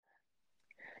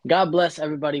God bless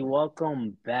everybody.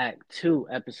 Welcome back to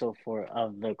episode 4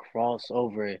 of the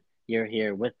crossover. You're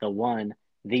here with the one,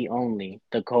 the only,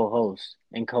 the co-host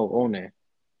and co-owner,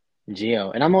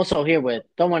 Gio. And I'm also here with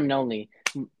the one and only,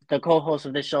 the co-host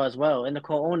of this show as well, and the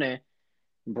co-owner,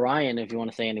 Brian, if you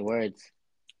want to say any words.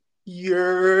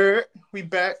 We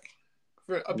back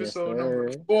for Yes, episode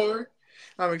number sir. 4.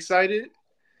 I'm excited.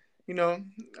 You know,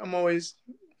 I'm always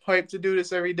hyped to do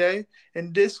this every day.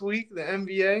 And this week, the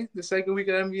NBA, the second week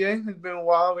of the NBA, has been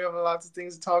wild. We have lots of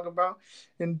things to talk about.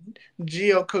 And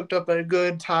Gio cooked up a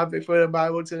good topic for the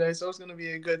Bible today, so it's gonna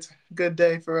be a good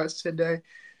day for us today.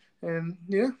 And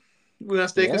yeah, we're gonna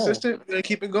stay Yeah, consistent. We're gonna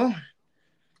keep it going.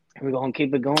 we're going to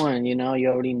keep it going. You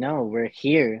already know. We're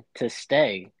here to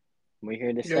stay. We're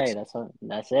here to stay. Yes.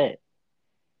 That's it.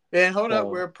 And hold up, So,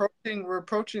 we're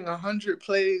approaching 100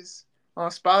 plays on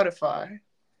Spotify.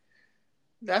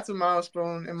 That's a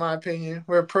milestone, in my opinion.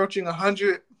 We're approaching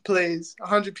 100 plays.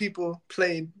 100 people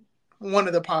played one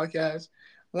of the podcasts.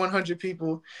 100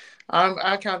 people.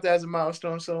 I count that as a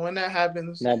milestone. So when that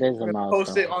happens, that is a we're going to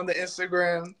post it milestone. on the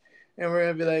Instagram and we're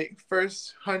going to be like,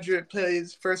 first 100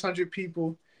 plays, first 100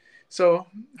 people. So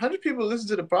 100 people listen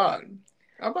to the pod.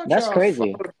 How about That's y'all follow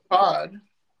crazy. the pod?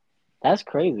 That's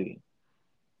crazy.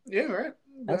 Yeah, right.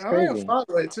 But That's how about y'all crazy.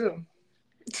 follow it too?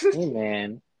 Hey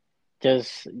man,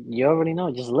 just you already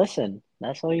know. Just listen.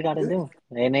 That's all you gotta do.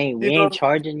 It ain't we You ain't know,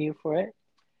 charging you for it.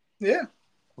 yeah.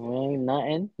 We ain't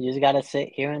nothing. You just gotta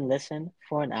sit here and listen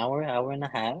for an hour, hour and a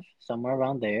half, somewhere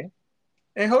around there.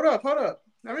 And hold up.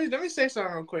 Let me say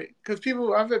something real quick, because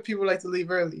I've had people like to leave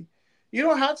early. You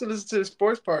don't have to listen to the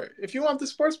sports part. If you want the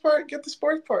sports part, get the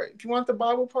sports part. If you want the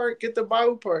Bible part, get the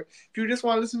Bible part. If you just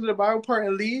want to listen to the Bible part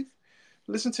and leave,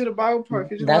 listen to the Bible part.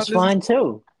 If you just want That's to listen, fine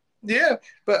too. yeah.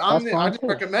 But That's I fine just too.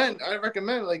 recommend. I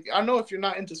recommend, like, I know if you're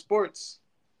not into sports,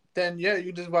 then yeah,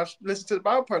 you just listen to the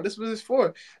Bible part. This is what it's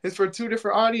for. It's for two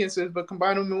different audiences, but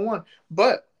combine them in one.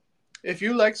 But if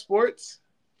you like sports,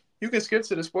 you can skip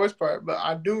to the sports part, but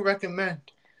I do recommend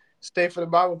stay for the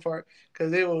Bible part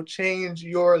because it will change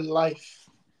your life.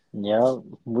 Yeah,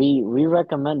 we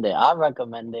recommend it. I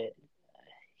recommend it.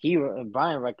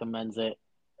 Brian recommends it.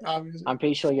 Obviously, I'm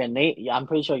pretty sure your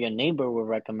neighbor will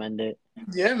recommend it.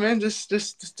 yeah, man. Just I'm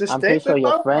stay pretty for sure the your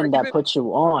Bible part. friend that Even put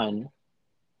you on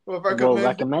will will recommend it.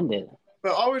 recommend it.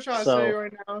 But all we're trying to say So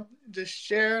right now, just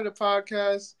share the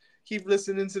podcast. Keep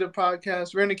listening to the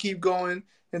podcast. We're gonna keep going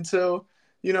until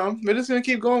we're just gonna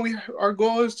keep going. Our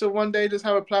goal is to one day just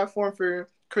have a platform for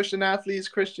Christian athletes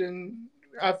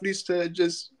to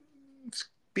just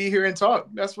be here and talk.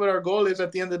 That's what our goal is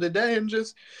at the end of the day, and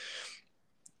just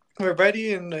we're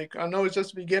ready. And like, I know it's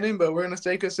just the beginning, but we're gonna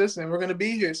stay consistent. We're gonna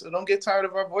be here, so don't get tired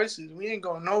of our voices. We ain't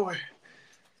going nowhere.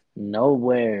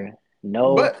 nowhere,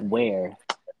 But nowhere.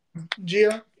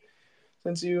 Gia,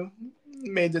 since you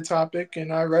made the topic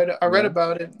and I read Yeah.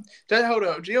 about it. Just hold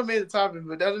up, Gio made the topic,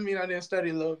 but doesn't mean I didn't study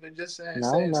a little bit. Just No,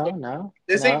 saying. So no, no,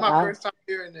 this ain't no. my first time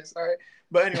hearing this. All right,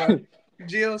 but anyway,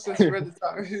 Gio, since you read the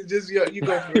topic, just you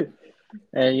go for it.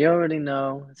 And you already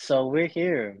know. So we're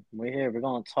here. We're here. We're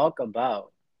gonna talk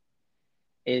about,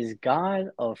 is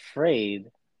God afraid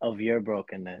of your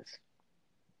brokenness?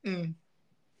 Mm,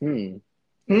 Hmm. mm,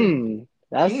 Hmm.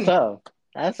 That's mm. tough.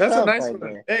 That's That's a tough nice right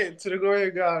one. there. Hey, to the glory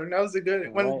of God. And that was a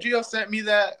good. When Right. Gio sent me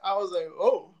that, I was like,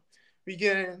 oh, we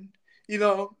getting.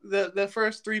 The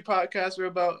first three podcasts were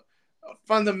about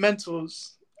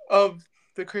fundamentals of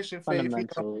the Christian faith.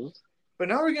 Fundamentals. But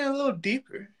now we're getting a little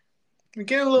deeper. We're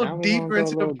getting a little Now we're gonna deeper go a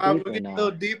into the little Bible. We're deeper getting a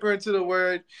little now. deeper into the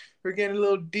Word. We're getting a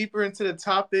little deeper into the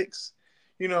topics.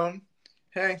 You know,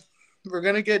 hey, we're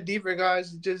gonna get deeper,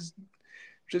 guys. Just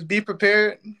be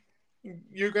prepared.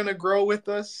 You're gonna grow with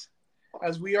us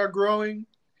as we are growing,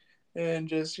 and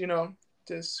just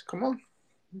come on.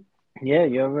 Yeah,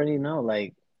 you already know.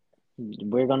 Like,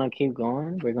 we're gonna keep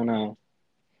going. We're gonna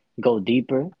go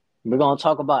deeper. We're gonna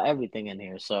talk about everything in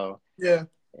here. So Yeah.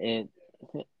 it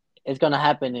it's gonna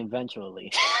happen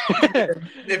eventually.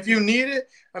 If you need it,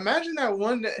 imagine that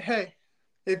one that, hey,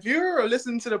 if you're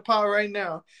listening to the pod right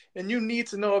now and you need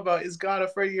to know about is God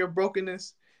afraid of your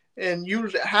brokenness, and you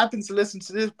happen to listen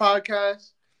to this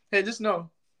podcast, hey, just know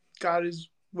God is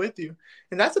with you.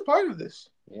 And that's a part of this.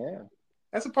 Yeah,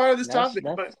 That's a part of this that's topic.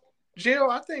 that's But Jill,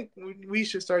 I think we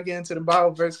should start getting to the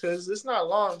Bible verse because it's not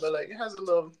long, but like it has it's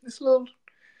a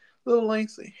little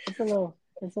lengthy. it's a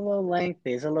little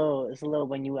lengthy. It's a little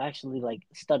when you actually like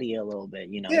study it a little bit.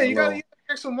 Yeah, A you little. gotta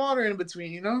drink some water in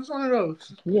between. It's one of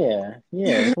those. Yeah,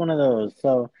 yeah. It's one of those.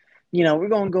 So we're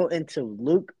gonna go into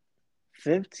Luke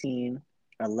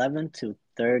 15:11 to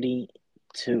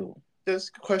 32.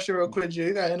 Just a question real quick, Jill.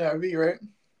 You got NIV, right?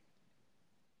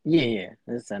 Yeah, yeah.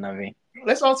 It's NIV.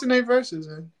 Let's alternate verses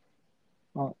then.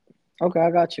 Oh, okay,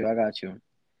 I got you. I got you.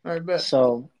 All right, bet.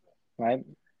 So, right,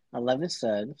 11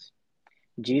 says,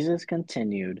 Jesus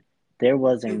continued, there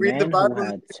was a You read the man who Bible in the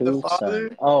had name of the two sons. Father,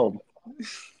 Oh,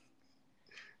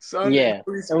 Son, and yeah.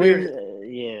 Holy And we, Spirit.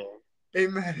 yeah,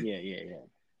 Amen. yeah.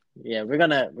 Yeah, we're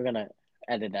gonna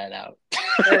edit that out.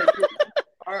 Hey,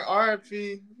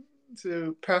 R.I.P.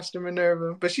 to Pastor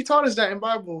Minerva. But she taught us that in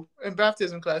Bible, in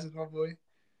baptism classes, my boy.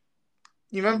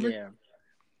 You remember? Yeah, yeah,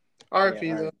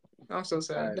 R.I.P. though. I'm so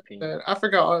sad. That's RIP. sad. I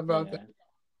forgot all about Yeah,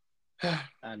 that.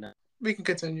 I know. We can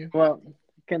continue. Well,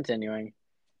 continuing.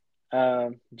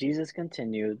 Jesus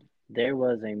continued, there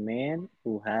was a man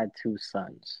who had two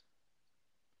sons.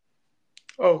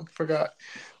 Oh, forgot.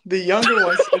 The younger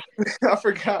one said, I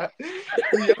forgot.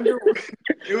 The younger one,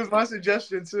 it was my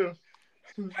suggestion too.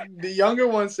 The younger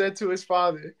one said to his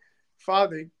father,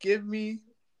 Father, give me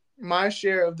my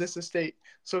share of this estate.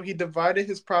 So he divided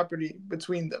his property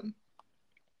between them.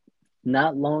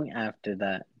 Not long after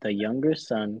that, the younger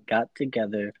son got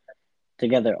together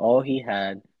all he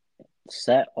had,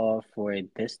 set off for a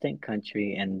distant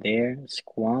country, and there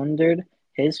squandered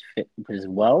his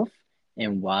wealth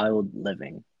in wild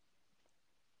living.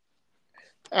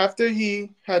 After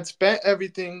he had spent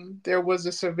everything, there was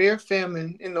a severe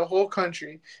famine in the whole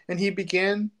country, and he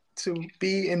began to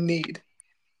be in need.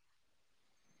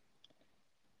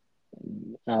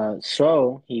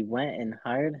 So he went and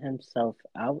hired himself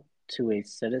out to a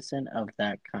citizen of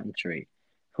that country,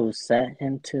 who sent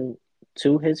him to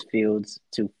his fields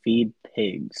to feed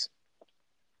pigs.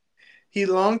 He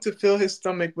longed to fill his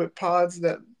stomach with pods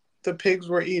that the pigs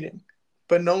were eating,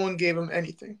 but no one gave him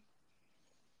anything.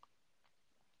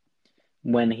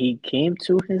 When he came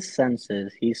to his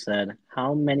senses, he said,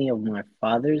 how many of my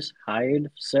father's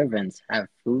hired servants have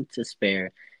food to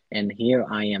spare, and here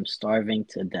I am starving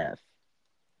to death.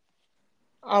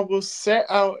 I will set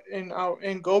out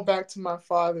and go back to my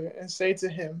father and say to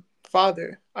him,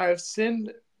 Father, I have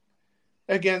sinned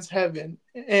against heaven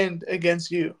and against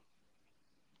you.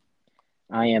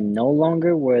 I am no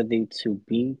longer worthy to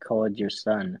be called your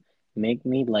son. Make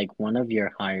me like one of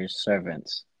your hired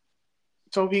servants.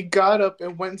 So he got up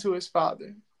and went to his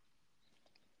father.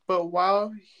 But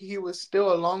while he was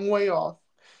still a long way off,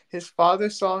 his father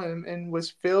saw him and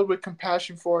was filled with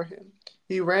compassion for him.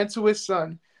 He ran to his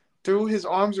son, threw his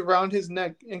arms around his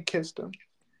neck, and kissed him.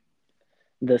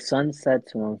 The son said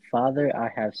to him, Father, I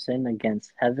have sinned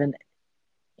against heaven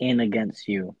and against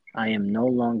you. I am no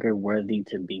longer worthy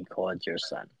to be called your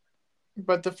son.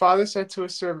 But the father said to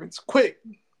his servants, Quick,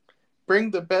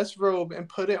 bring the best robe and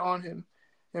put it on him,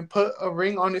 and put a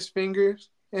ring on his fingers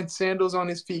and sandals on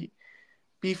his feet.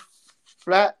 Be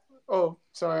flat. Oh,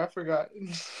 sorry, I forgot.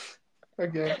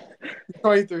 Again.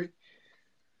 23.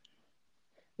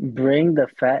 Bring the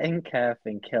fattened calf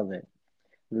and kill it.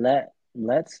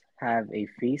 Let's have a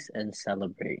feast and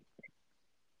celebrate.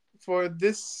 For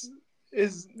this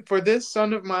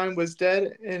son of mine was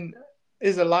dead and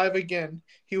is alive again.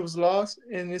 He was lost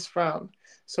and is found.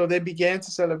 So they began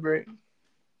to celebrate.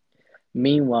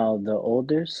 Meanwhile, the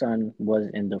older son was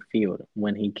in the field.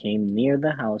 When he came near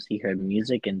the house, he heard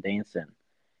music and dancing.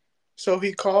 So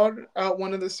he called out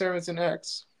one of the servants and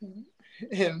asked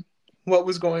him what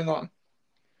was going on.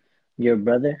 Your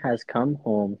brother has come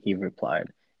home, he replied,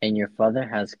 and your father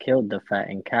has killed the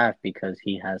fattened calf because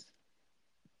he has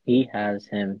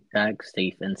him back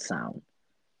safe and sound.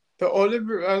 The older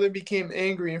brother became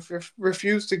angry and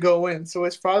refused to go in. So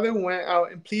his father went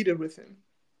out and pleaded with him.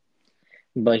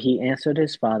 But he answered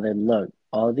his father, look,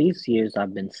 all these years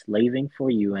I've been slaving for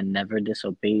you and never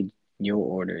disobeyed your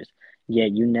orders.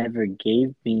 Yet you never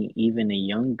gave me even a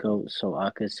young goat so I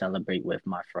could celebrate with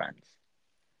my friends.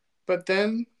 But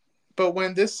then, but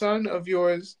when this son of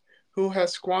yours, who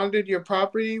has squandered your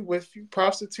property with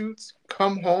prostitutes,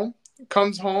 comes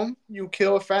home, you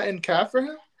kill a fattened calf for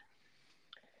him.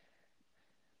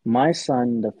 My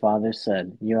son, the father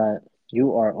said,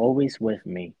 you are always with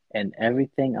me, and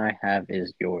everything I have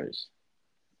is yours.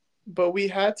 But we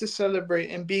had to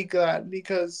celebrate and be glad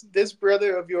because this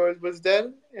brother of yours was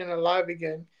dead and alive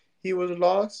again. He was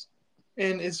lost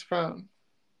and is found.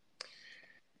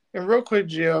 And real quick,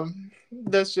 Jim,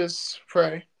 let's just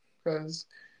pray because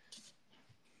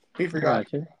we I forgot.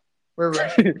 got you. We're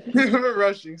rushing. We're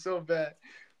rushing so bad.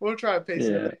 We'll try to pace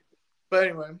it Yeah, later. But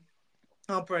anyway,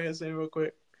 I'll pray and say real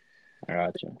quick. I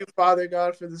got you. Thank you, Father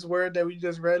God, for this word that we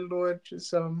just read, Lord.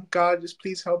 Just God, just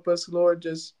please help us, Lord.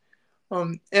 Just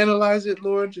analyze it,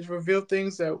 Lord. Just reveal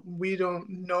things that we don't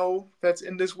know that's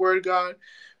in this word, God.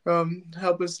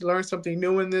 Help us learn something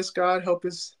new in this, God. Help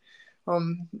us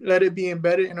let it be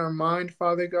embedded in our mind,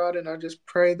 Father God. And I just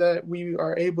pray that we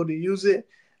are able to use it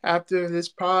after this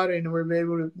pod and we're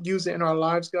able to use it in our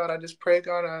lives, God. I just pray,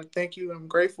 God, I thank you. I'm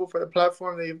grateful for the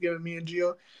platform that you've given me and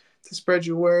Gio to spread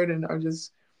your word. And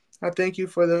I thank you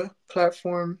for the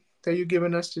platform that you've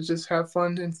given us to just have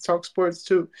fun and talk sports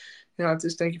too. And I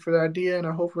just thank you for the idea. And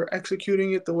I hope we're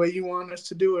executing it the way you want us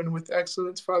to do and with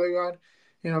excellence, Father God.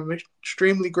 And I'm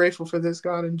extremely grateful for this,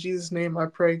 God. In Jesus' name, I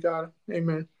pray, God.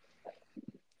 Amen.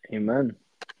 Amen.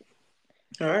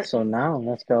 All right. So now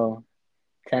let's go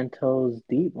 10 toes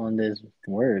deep on this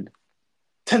word.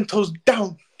 10 toes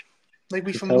down. Like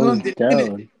we 10 from toes London in it.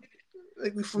 down.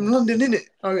 Like we from London in it.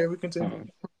 Okay, we continue. Um,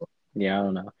 yeah, I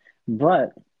don't know.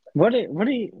 But what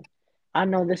do you, I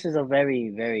know this is a very,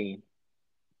 very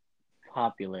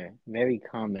popular, very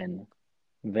common,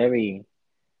 very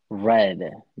read,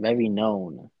 very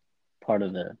known part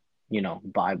of the,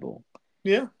 Bible.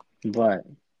 Yeah. But,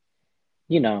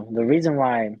 the reason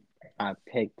why I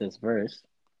picked this verse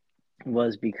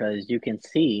was because you can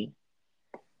see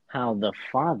how the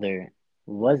father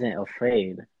wasn't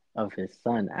afraid of his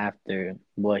son after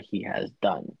what he has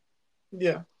done.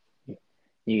 Yeah.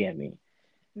 You get me?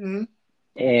 Mm-hmm.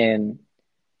 And,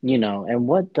 and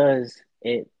what does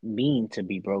it mean to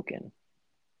be broken?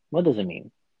 What does it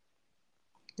mean?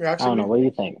 You're I asking don't know. me? What do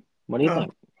you think? What do you Uh,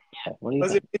 think? Yeah, what do you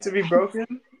does it think? need to be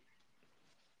broken?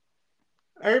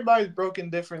 Everybody's broken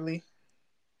differently.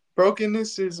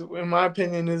 Brokenness is, in my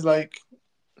opinion, is like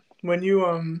when you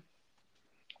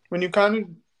when you kind of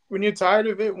when you're tired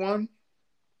of it. One,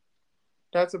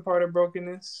 that's a part of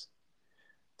brokenness.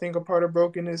 I think a part of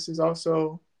brokenness is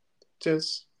also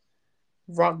just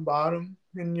rock bottom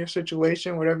in your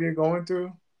situation, whatever you're going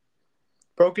through.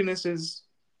 Brokenness is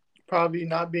probably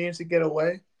not being able to get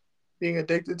away, being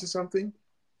addicted to something.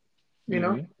 You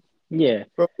know, Hmm. Yeah,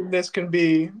 brokenness can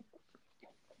be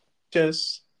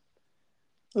just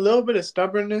a little bit of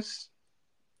stubbornness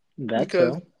that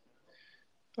because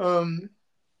too. um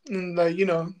and like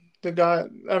the guy,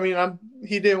 I mean,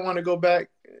 he didn't want to go back.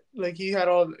 Like he had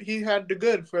the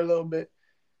good for a little bit.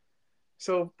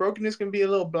 So brokenness can be a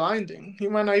little blinding. You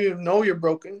might not even know you're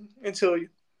broken until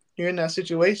you're in that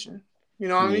situation. You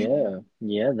know what I mean? Yeah,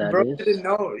 yeah, that Bro is. didn't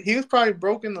know he was probably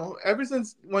broken though. Ever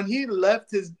since when he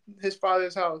left his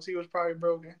father's house, he was probably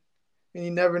broken, and he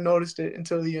never noticed it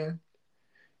until the end.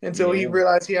 Until he Yeah,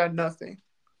 realized he had nothing.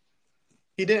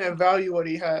 He didn't value what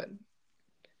he had.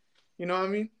 You know what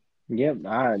I mean? yep.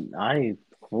 I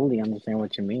fully understand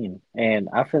what you mean, and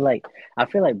I feel like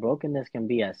brokenness can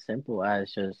be as simple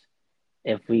as just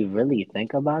if we really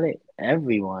think about it,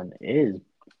 everyone is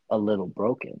a little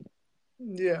broken.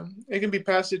 Yeah, it can be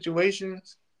past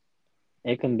situations,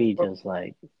 It can be just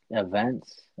like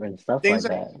events and stuff things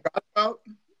like that that. you forgot about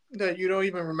that you don't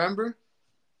even remember.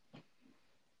 That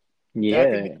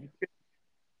can be, Yeah,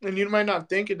 and you might not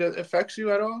think it affects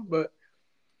you at all, but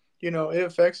it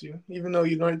affects you, even though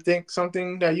you don't think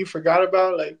something that you forgot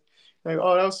about, like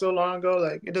oh, that was so long ago,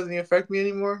 like it doesn't affect me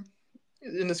anymore.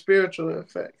 In the spiritual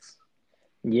effects.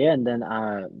 yeah, and then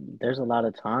there's a lot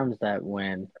of times that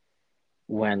when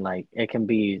like it can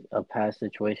be a past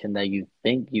situation that you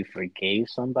think you forgave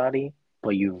somebody,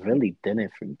 but you really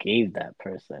didn't forgive Yeah.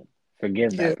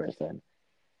 that person.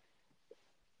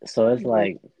 So it's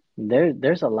like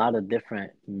there's a lot of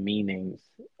different meanings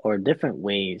or different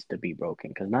ways to be broken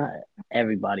because not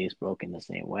everybody is broken the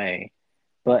same way,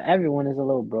 but everyone is a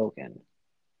little broken.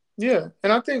 Yeah,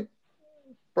 and I think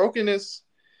brokenness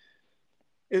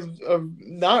is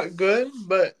not good,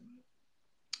 but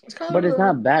it's kind But of it's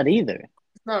not bad either.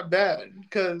 it's not bad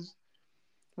because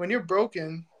when you're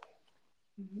broken,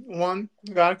 one,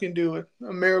 God can do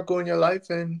a miracle in your life,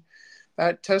 and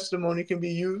that testimony can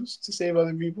be used to save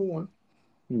other people. One,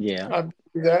 Yeah. I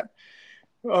believe that.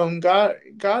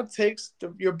 God takes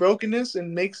your brokenness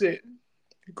and makes it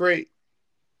great.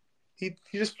 He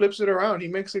just flips it around. He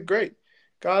makes it great.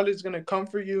 God is gonna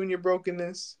comfort you in your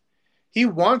brokenness. He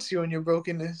wants you in your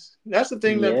brokenness. That's the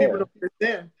thing that people Yeah. don't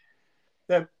understand.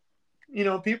 That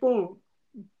people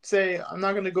say, "I'm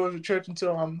not gonna go to church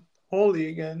until I'm holy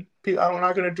again. I'm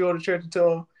not gonna go to church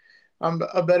until I'm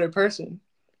a better person."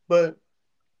 But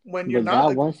when you're But not God a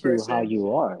good wants you how person,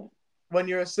 you are. when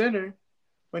you're a sinner,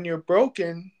 when you're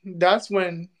broken, that's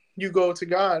when you go to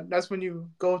God. That's when you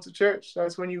go to church.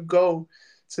 That's when you go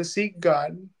to seek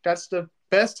God. That's the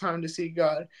best time to seek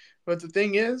God. But the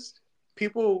thing is,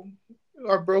 people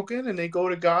are broken and they go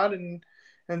to God and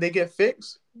they get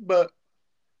fixed, but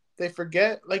they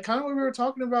forget, like kind of what we were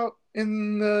talking about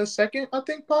in the second, I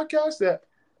think, podcast, that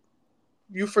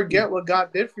you forget what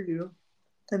God did for you,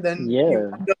 and then you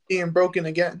Yeah. end up being broken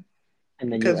again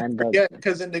And then you because you end up, forget.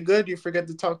 Because in the good, you forget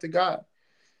to talk to God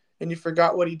and you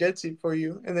forgot what he did for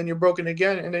you, and then you're broken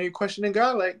again, and then you're questioning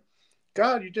God, like,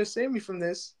 God, you just saved me from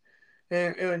this,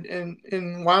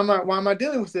 and why am I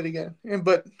dealing with it again? And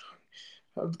but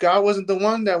God wasn't the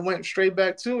one that went straight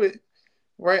back to it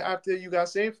right after you got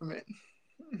saved from it.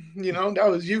 That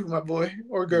was you, my boy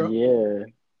or girl. Yeah.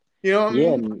 You know what I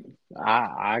Yeah, mean?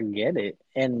 I get it.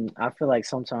 And I feel like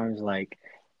sometimes like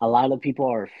a lot of people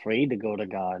are afraid to go to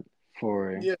God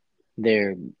for Yeah.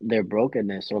 their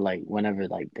brokenness or like whenever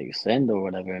like they sinned or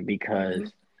whatever Hmm.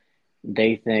 because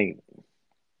they think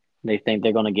they think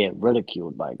they're gonna get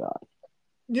ridiculed by God.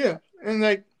 Yeah. And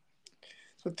like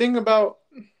the thing about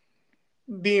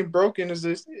being broken is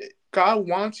this: God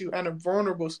wants you at a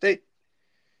vulnerable state.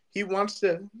 He wants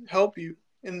to help you,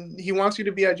 and He wants you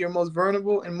to be at your most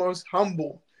vulnerable and most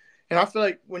humble. And I feel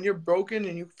like when you're broken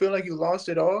and you feel like you lost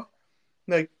it all,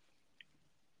 like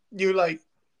you like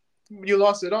you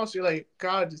lost it all, so you're like,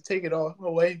 God, just take it all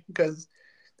away because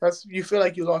that's you feel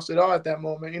like you lost it all at that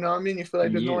moment. You know what I mean? You feel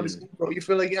like there's no one to Yeah. speak for. You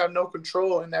feel like you have no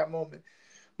control in that moment.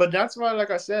 But that's why,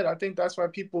 like I said, I think that's why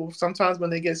people sometimes when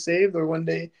they get saved or when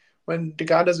the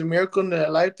God does a miracle in their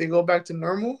life, they go back to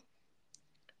normal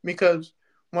because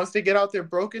once they get out their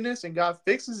brokenness and God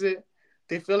fixes it,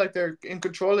 they feel like they're in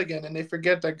control again and they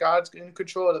forget that God's in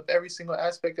control of every single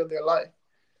aspect of their life.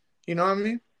 You know what I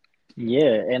mean?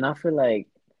 Yeah, and I feel like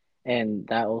and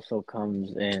that also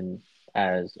comes in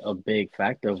as a big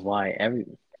factor of why every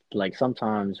like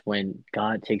sometimes when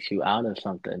God takes you out of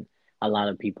something, a lot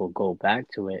of people go back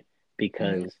to it Hmm.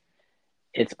 because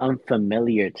it's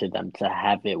unfamiliar to them to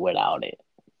have it without it.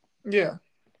 Yeah.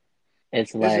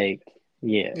 It's Is it? like,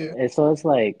 yeah. Yeah. And so it's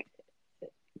like,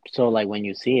 so like when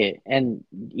you see it, and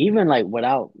even like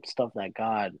without stuff that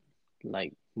God,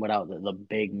 like without the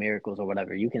big miracles or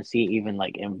whatever, you can see even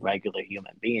like in regular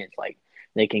human beings, like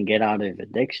they can get out of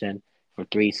addiction for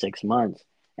 3, 6 months,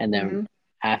 and then Hmm.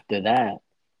 after that,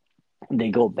 they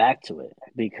go back to it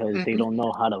because they Hmm. don't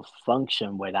know how to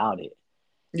function without it.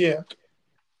 Yeah.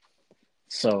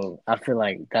 So I feel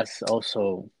like that's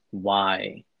also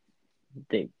why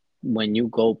they when you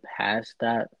go past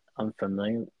that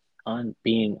unfamiliar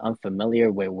being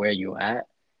unfamiliar with where you at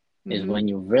is Hmm. when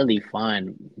you really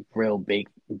find real big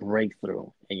breakthrough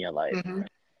in your life, Hmm.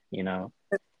 you know?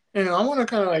 And I want to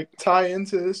kind of like tie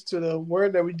into this to the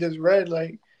word that we just read,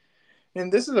 like,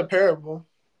 and this is a parable.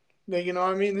 Like, you know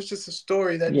what I mean? It's just a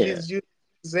story that Yeah, Jesus used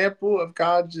as an example of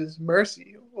God's just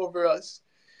mercy over us,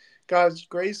 God's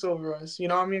grace over us. You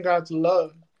know what I mean? God's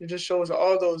love. It just shows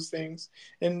all those things,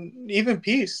 and even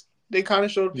peace. They kind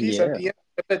of showed peace at yeah, the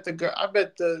end. I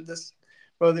bet this,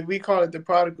 well, we call it the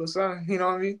prodigal son. You know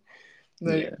what I mean?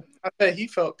 Like, yeah, I bet he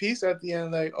felt peace at the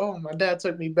end. Like, oh, my dad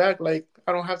took me back. Like,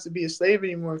 I don't have to be a slave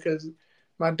anymore because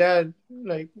my dad,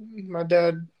 like,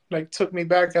 took me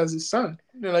back as his son.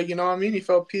 Like, you know what I mean? He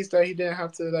felt peace that he didn't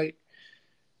have to, like,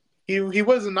 he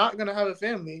was not gonna have a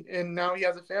family, and now he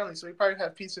has a family, so he probably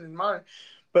had peace in his mind.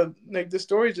 But like the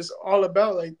story is just all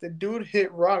about like the dude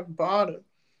hit rock bottom,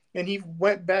 and he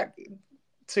went back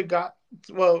to God.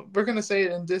 Well, we're gonna say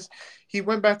it in this. He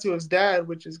went back to his dad,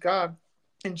 which is God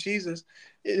and Jesus,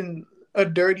 in a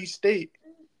dirty state.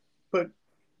 But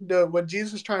the what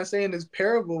Jesus was trying to say in this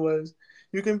parable was,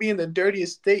 you can be in the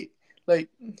dirtiest state. Like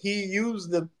he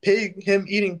used him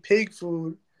eating pig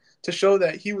food, to show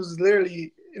that he was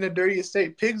literally in a dirtiest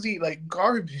state. Pigs eat like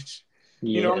garbage.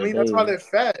 You know what I yeah. mean? That's why They, they're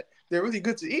fat. They're really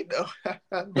good to eat though,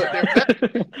 but they're fat.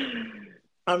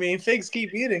 I mean, figs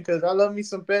keep eating because I love me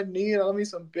some pet meat. I love me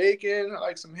some bacon. I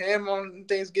like some ham on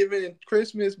Thanksgiving and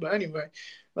Christmas. But anyway,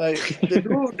 like the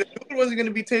dude wasn't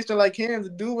gonna be tasting like ham. The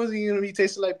dude wasn't gonna be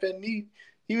tasting like pet meat.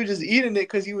 He was just eating it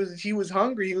because he was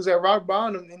hungry. He was at rock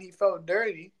bottom and he felt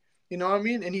dirty. You know what I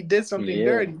mean? And he did something yeah,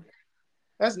 dirty.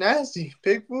 That's nasty,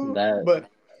 pig food. that But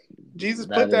Jesus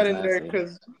that put is that in there nasty.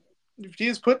 because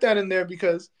Jesus put that in there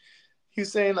because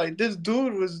he's saying like this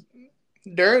dude was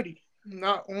dirty,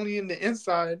 not only in the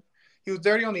inside. He was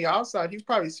dirty on the outside. He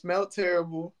probably smelled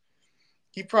terrible.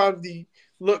 He probably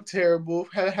looked terrible.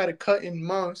 Had a cut in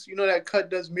months. You know that cut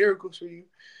does miracles for you.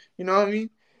 You know what I mean?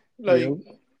 Like Yep.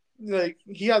 like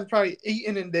he has probably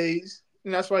eaten in days,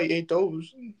 and that's why he ate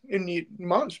those in the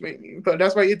months maybe. But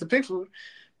that's why he ate the pig food.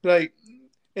 Like,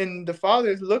 and the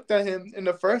father looked at him, and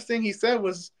the first thing he said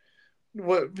was,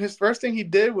 what his first thing he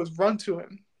did was run to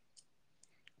him,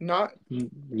 not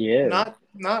Yeah.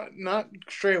 not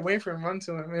straight away from him, run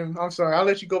to him. And I'm sorry, I'll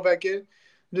let you go back in.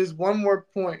 Just one more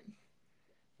point.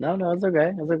 No, no, it's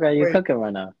okay. It's okay. You're Wait, cooking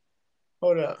right now.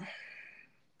 hold up,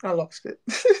 I lost it.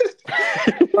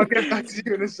 I'll get back to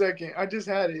you in a second. I just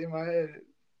had it in my head.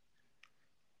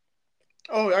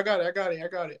 Oh, I got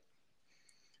it.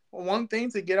 One thing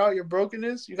to get out your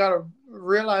brokenness, you gotta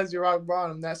realize you're rock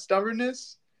bottom. That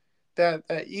stubbornness, that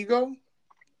ego,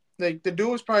 Like the dude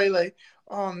was probably like,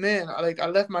 "Oh man, I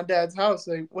left my dad's house.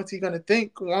 Like, what's he gonna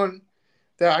think? One,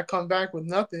 that I come back with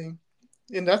nothing,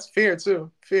 and that's fear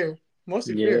too. Fear,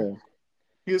 mostly fear. Yeah.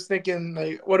 He was thinking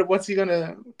like, what's he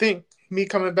gonna think? Me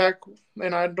coming back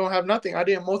and I don't have nothing. I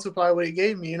didn't multiply what he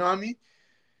gave me. You know what I mean?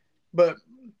 But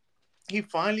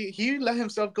he let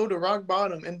himself go to rock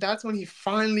bottom, and that's when he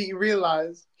finally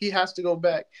realized he has to go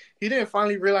back. He didn't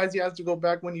finally realize he has to go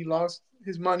back when he lost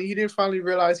his money. He didn't finally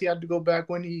realize he had to go back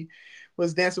when he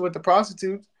was dancing with the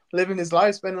prostitutes, living his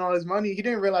life, spending all his money. He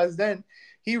didn't realize then.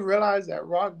 He realized at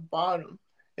rock bottom,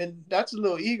 and that's a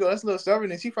little ego. That's a little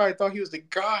stubbornness. He probably thought he was the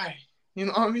guy. You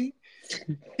know what I mean?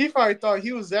 He probably thought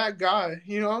he was that guy.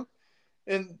 You know,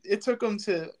 and it took him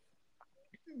to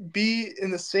be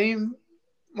in the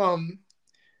um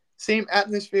same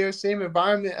atmosphere, same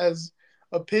environment as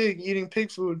a pig eating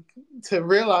pig food to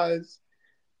realize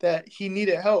that he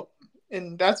needed help.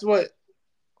 And that's what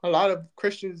a lot of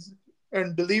Christians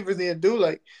and believers need to do.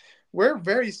 Like, we're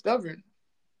very stubborn.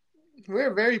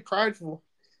 We're very prideful.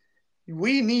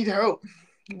 We need help.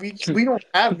 We don't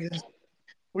have this.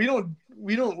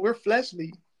 We're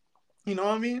fleshly. You know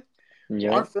what I mean? Our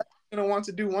Yep. flesh is gonna want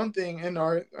to do one thing and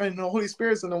the Holy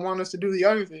Spirit's gonna want us to do the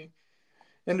other thing.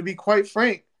 And to be quite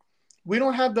frank, we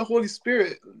don't have the Holy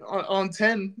Spirit on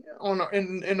 10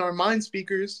 in our mind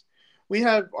speakers. We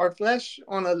have our flesh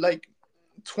on a like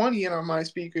 20 in our mind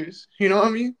speakers. You know what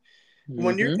I mean?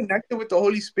 When you're Mm-hmm. connected with the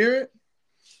Holy Spirit,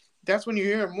 that's when you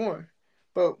hear it more.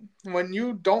 But when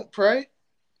you don't pray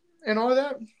and all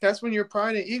that, that's when your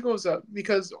pride and ego's up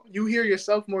because you hear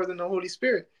yourself more than the Holy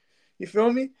Spirit. You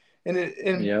feel me? And it,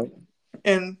 and Yep.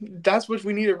 and that's what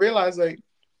we need to realize. Like,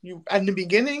 you at the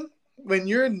beginning, when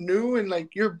you're new and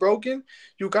like you're broken,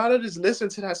 you gotta just listen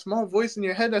to that small voice in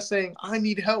your head that's saying, I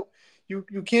need help. You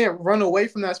can't run away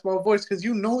from that small voice because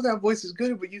you know that voice is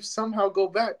good, but you somehow go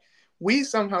back. We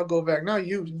somehow go back. Not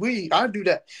you. I do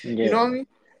that. You know Yeah. what I mean?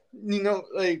 You know,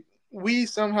 like we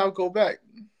somehow go back.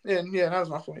 And yeah, that was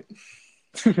my point.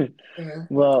 Yeah.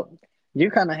 Well, you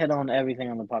kind of hit on everything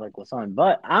on the prodigal son,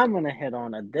 but I'm gonna hit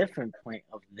on a different point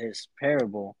of this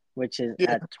parable, which is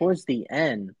Yeah. at towards the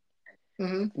end,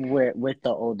 Hmm. where with the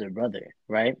older brother,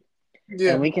 right? And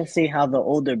Yeah. we can see how the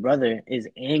older brother is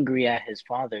angry at his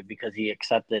father because he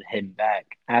accepted him back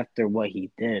after what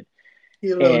he did.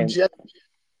 He a little And jet.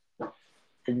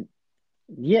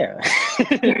 yeah.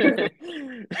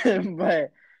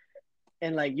 But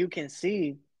and like you can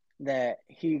see that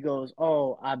he goes,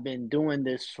 "Oh, I've been doing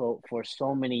this for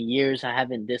so many years. I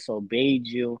haven't disobeyed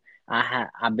you.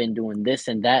 I've been doing this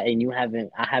and that, and you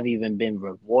haven't. I haven't even been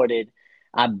rewarded.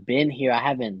 I've been here. I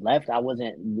haven't left. I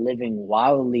wasn't living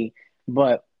wildly,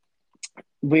 but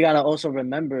we gotta also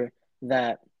remember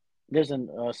that there's an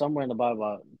somewhere in the Bible.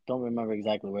 I don't remember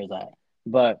exactly where it's at,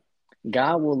 but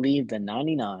God will leave the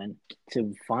 99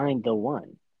 to find the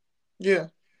one. Yeah.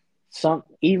 Some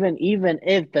even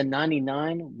if the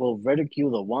 99 will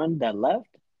ridicule the one that left,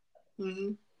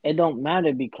 Hmm. it don't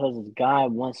matter because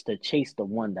God wants to chase the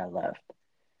one that left.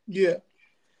 Yeah.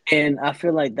 And I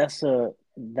feel like that's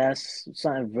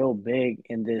something real big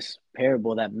in this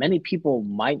parable that many people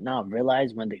might not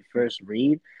realize when they first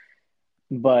read,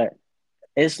 but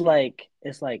it's like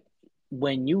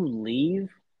when you leave,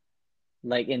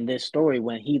 like in this story,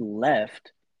 when he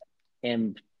left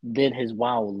and did his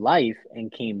wild life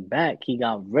and came back, he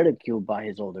got ridiculed by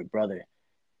his older brother.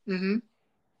 Hmm.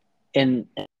 And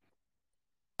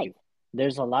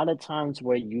there's a lot of times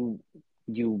where you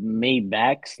may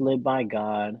backslid by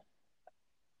God,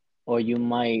 or you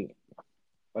might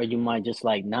just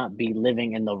like not be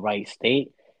living in the right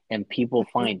state, and people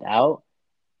find out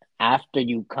after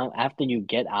you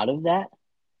get out of that,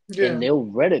 and Yeah. they'll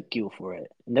ridicule for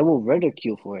it. And they will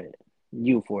ridicule for it,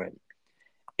 you for it,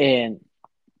 and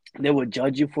they will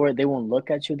judge you for it. They won't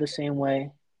look at you the same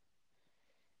way,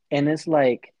 and it's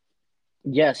like,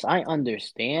 yes, I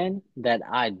understand that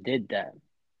I did that,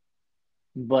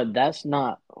 but that's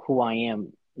not who I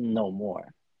am no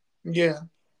more. Yeah.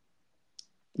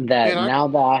 That And I, now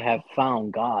that I have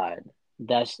found God,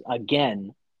 that's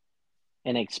again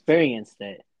and experienced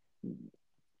it,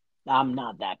 I'm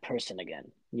not that person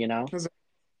again, you know? was like,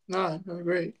 nah, that's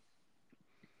great.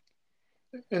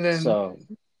 And then So,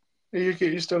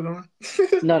 you're still going.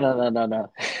 no, no, no, no,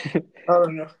 no. I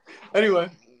don't know. Anyway,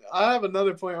 I have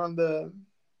another point on the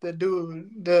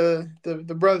dude,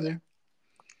 the brother.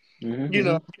 You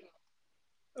know,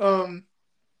 Hmm. um,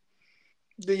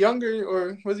 the younger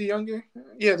or was he younger?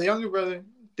 Yeah, the younger brother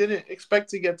didn't expect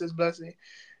to get this blessing,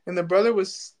 and the brother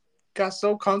was got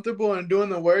so comfortable in doing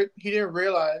the work he didn't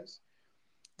realize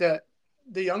that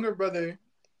the younger brother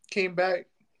came back.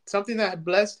 Something that had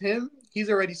blessed him, he's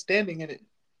already standing in it.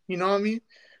 You know what I mean?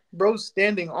 Bro's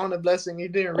standing on a blessing. He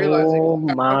didn't realize it. Oh He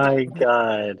got comfortable. my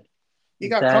God. He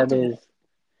got That comfortable. is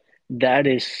that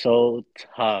is so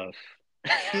tough.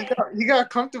 He got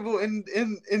comfortable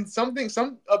in something,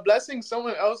 some a blessing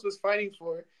someone else was fighting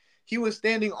for. He was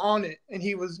standing on it, and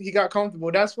he got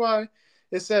comfortable. That's why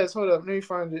it says, hold up, let me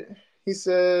find it. He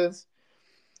says,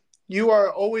 "You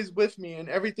are always with me, and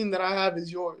everything that I have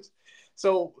is yours."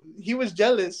 So he was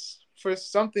jealous for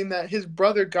something that his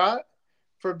brother got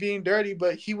for being dirty,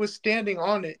 but he was standing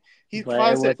on it. He But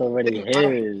probably it said, was already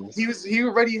his. he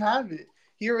already have it.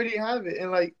 He already have it,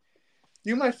 and like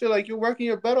you might feel like you're working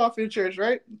your butt off in church,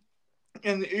 right?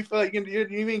 And you feel like you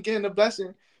ain't getting a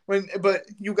blessing but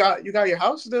you got your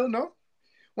house still. No,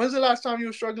 when's the last time you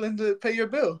were struggling to pay your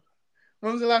bill?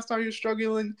 When was the last time you were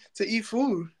struggling to eat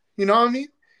food? You know what I mean?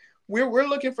 We're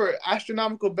looking for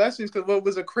astronomical blessings because what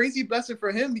was a crazy blessing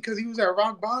for him because he was at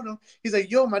rock bottom. He's like,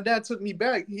 yo, my dad took me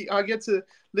back. I get to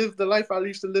live the life I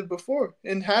used to live before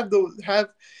and have.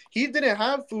 He didn't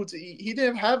have food to eat. He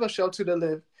didn't have a shelter to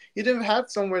live. He didn't have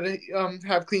somewhere to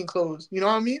have clean clothes. You know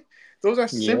what I mean? Those are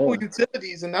simple Yeah.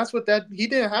 utilities, and that's what that he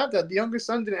didn't have that. The younger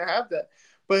son didn't have that,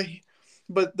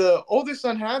 but the older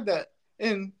son had that,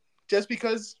 and just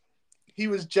because he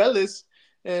was jealous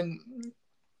and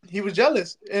he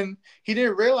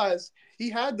didn't realize he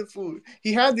had the food,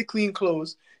 he had the clean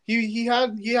clothes, he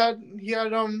had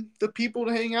the people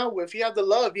to hang out with, he had the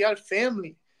love, he had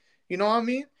family. You know what I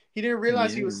mean? He didn't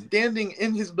realize he was Yeah. standing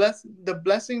in the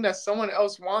blessing that someone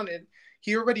else wanted.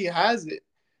 He already has it.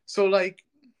 So like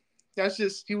that's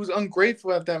just he was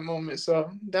ungrateful at that moment.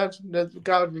 So that's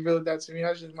God revealed that to me.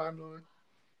 That's just mind blowing.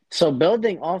 So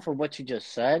building off of what you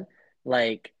just said,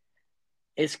 like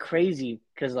it's crazy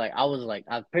because like I was like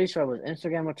I'm pretty sure it was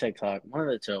Instagram or TikTok, one of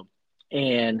the two.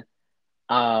 And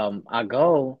I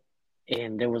go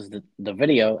and there was the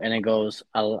video and it goes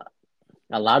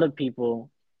a lot of people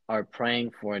are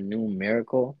praying for a new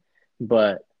miracle,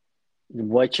 but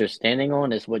what you're standing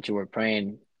on is what you were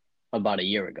praying about a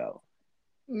year ago,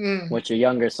 Mm, what your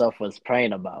younger self was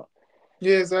praying about.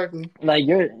 yeah, exactly. Like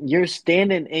you're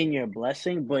standing in your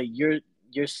blessing, but you're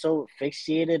so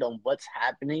fixated on what's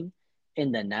happening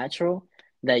in the natural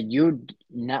that you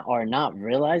not are not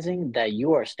realizing that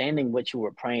you are standing what you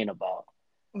were praying about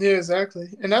Yeah, exactly.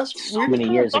 And that's so we're many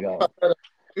gonna years talk ago. about that.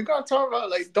 We're gonna talk about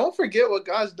like don't forget what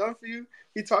God's done for you.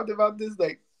 We talked about this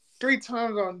like 3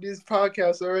 times on this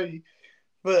podcast already,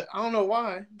 but I don't know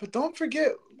why. But don't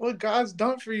forget what God's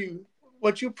done for you.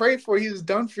 What you prayed for, He has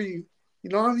done for you. You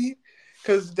know what I mean?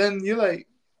 Because then you're like,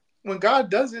 when God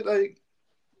does it, like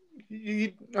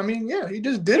I mean, yeah, He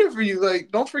just did it for you.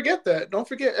 Like, don't forget that. Don't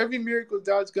forget every miracle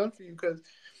God's done for you, because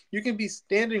you can be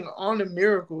standing on a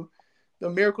miracle, the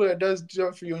miracle that does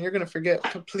done for you, and you're gonna forget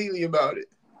completely about it.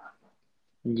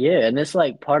 Yeah, and it's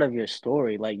like part of your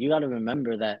story. Like you got to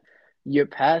remember that your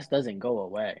past doesn't go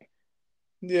away.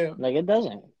 Yeah, Like it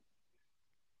doesn't.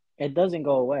 It doesn't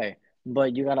go away.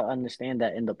 But you got to understand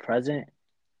that in the present,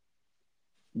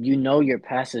 you know your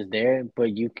past is there,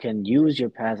 but you can use your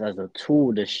past as a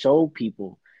tool to show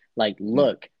people, like,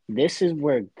 look, this is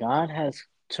where God has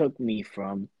took me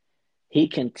from. He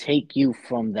can take you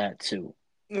from that too.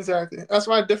 exactly. That's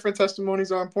why different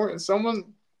testimonies are important.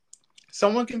 Someone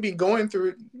can be going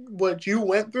through what you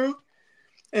went through,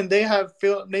 and they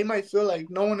might feel like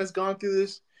no one has gone through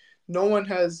this, no one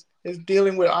has is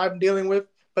dealing with what I'm dealing with,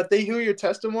 but they hear your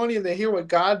testimony and they hear what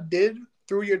God did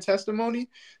through your testimony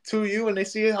to you, and they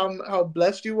see how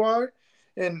blessed you are,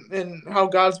 and how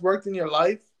God's worked in your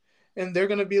life, and they're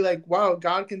gonna be like, wow,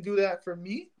 God can do that for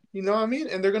me. You know what I mean?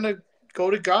 And they're gonna go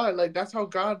to God. Like that's how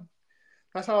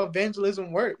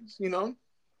evangelism works.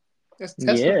 It's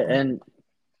Yeah, testimony.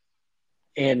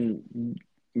 and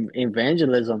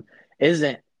evangelism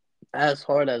isn't as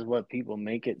hard as what people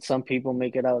make it. Some people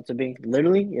make it out to be.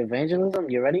 Literally, evangelism,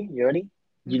 you ready? You ready?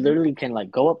 You Hmm. literally can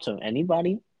like go up to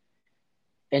anybody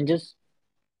and just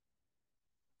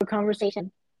have a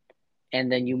conversation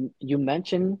and then you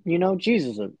mention,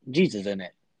 Jesus in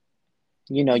it.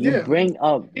 You Yeah, bring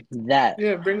up that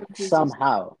yeah. Bring up Jesus.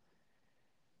 somehow.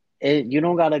 You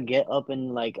don't gotta get up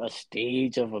in like a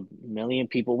stage of a million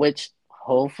people, which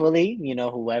hopefully,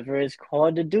 whoever is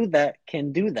called to do that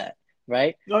can do that,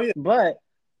 right? Oh yeah, But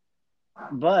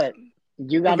but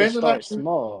you gotta start evangelizing.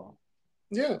 small.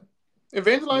 Yeah, You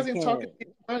evangelizing, talking can't. to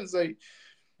your friends, like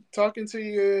talking to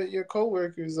your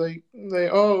coworkers,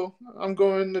 oh, I'm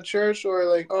going to church, or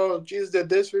like, oh, Jesus did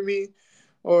this for me,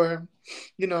 or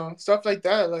stuff like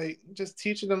that. Like just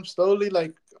teaching them slowly.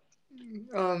 Like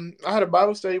I had a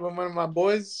Bible study with one of my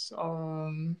boys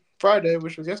on Friday,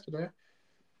 which was yesterday.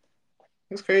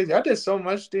 It's crazy. I did so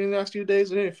much during the last few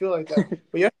days. It didn't feel like that,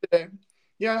 but yesterday.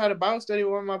 yeah, I had a Bible study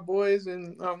with one of my boys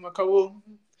and a couple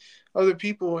other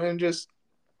people, and just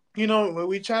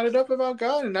we chatted up about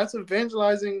God, and that's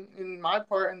evangelizing in my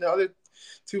part and the other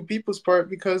two people's part,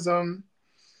 because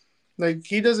like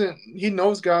he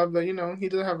knows God, but he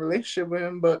doesn't have a relationship with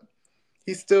him, but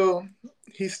he still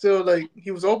like he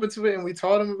was open to it, and we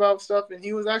taught him about stuff, and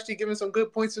he was actually giving some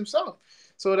good points himself.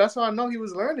 So that's how I know he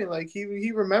was learning. Like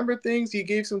he remembered things, he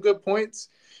gave some good points,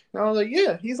 and I was like,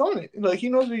 yeah, he's on it. Like he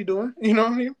knows what he's doing. You know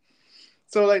what I mean?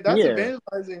 So like that's Yeah,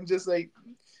 evangelizing. Just like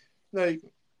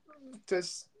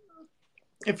just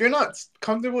if you're not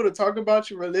comfortable to talk about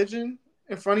your religion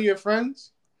in front of your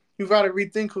friends, you got to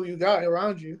rethink who you got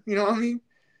around you. You know what I mean?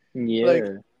 Like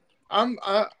yeah. I'm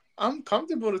I, I'm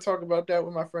comfortable to talk about that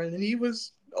with my friend, and he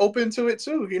was open to it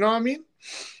too. You know what I mean?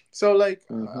 So like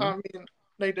Mm-hmm. I mean,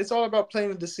 like it's all about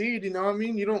planting the seed. You know what I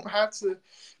mean? You don't have to.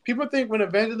 People think when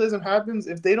evangelism happens,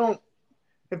 if they don't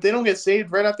get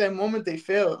saved right at that moment, they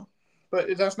fail.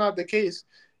 But that's not the case.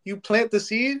 You plant the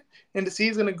seed, and the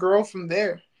seed's gonna grow from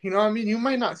there. You know what I mean? You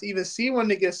might not even see when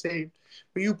they get saved,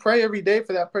 but you pray every day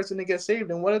for that person to get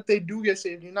saved. And what if they do get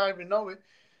saved? You not even know it,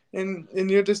 and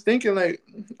you're just thinking like,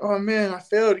 oh man, I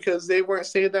failed because they weren't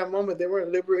saved that moment. They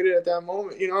weren't liberated at that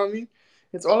moment. You know what I mean?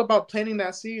 It's all about planting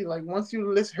that seed. Like once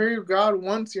you hear God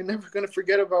once, you're never gonna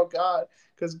forget about God,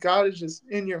 because God is just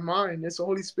in your mind. It's the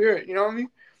Holy Spirit. You know what I mean?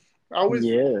 I always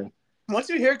Yeah. Once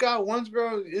you hear God once,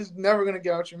 bro, it's never gonna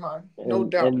get out your mind, no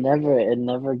And doubt. it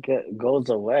never goes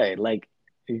away. Like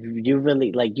you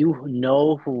really like you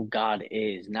know who God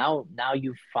is. Now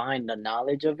you find the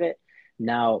knowledge of it.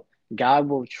 Now God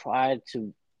will try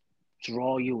to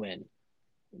draw you in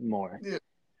more. Yeah.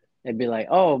 It'd be like,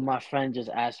 oh, my friend just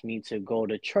asked me to go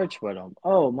to church with him.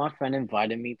 Oh, my friend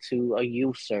invited me to a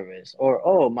youth service. Or,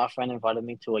 oh, my friend invited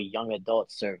me to a young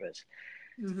adult service.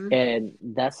 Mhm. And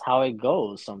that's how it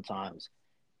goes sometimes.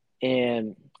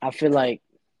 And I feel like,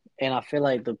 I feel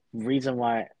like the reason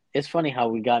why it's funny how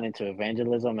we got into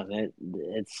evangelism and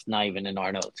it's not even in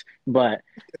our notes, but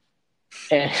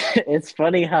it's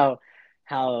funny how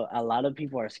a lot of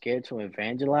people are scared to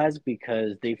evangelize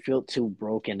because they feel too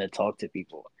broken to talk to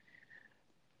people.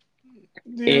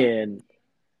 Yeah.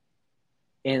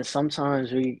 And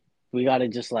sometimes we gotta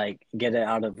just like get it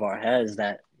out of our heads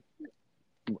that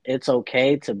it's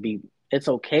okay to be it's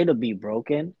okay to be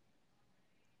broken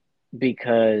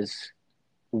because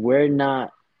we're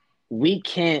not we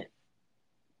can't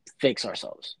fix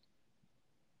ourselves.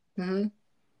 Mhm.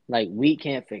 Like we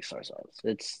can't fix ourselves.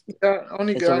 Yeah.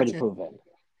 Only It's God already can. proven.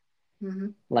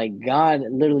 Mhm. Like God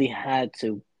literally had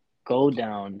to go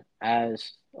down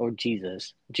or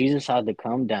Jesus had to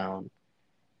come down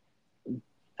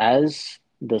as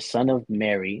the son of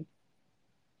Mary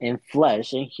in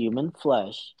flesh, in human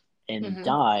flesh, and Mhm.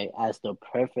 die as the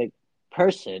perfect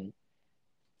person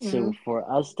to Mhm. for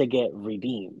us to get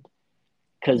redeemed.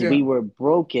 Because Yeah. we were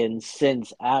broken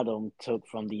since Adam took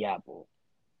from the apple.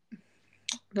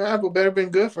 The apple better been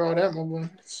good for all that, my boy.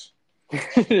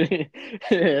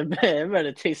 it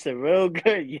better taste real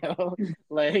good, yo.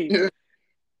 Like Yeah.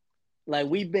 like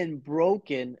we've been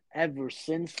broken ever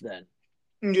since then.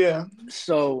 Yeah.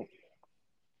 So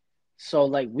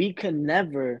like we can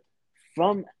never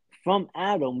from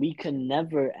Adam, we can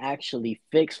never actually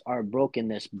fix our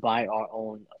brokenness by our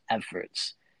own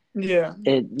efforts. Yeah.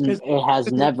 It's, It has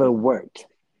it's- never worked.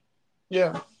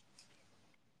 yeah.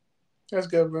 That's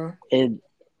good, bro. It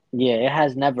Yeah, it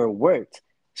has never worked.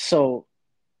 So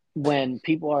when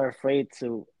people are afraid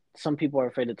to some people are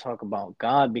afraid to talk about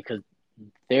God because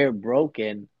they're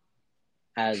broken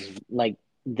as like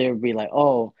they'll be like,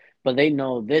 "Oh, but they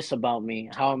know this about me.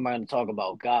 How am I going to talk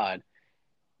about God?"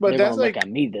 But They're going that's to look like at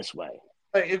me this way.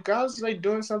 if God's like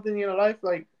doing something in your life,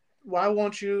 like why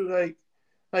won't you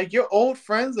like your old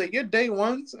friends, like your day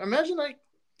ones? Imagine like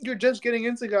you're just getting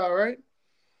into God, right?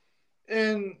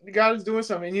 And God is doing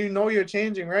something, and you know you're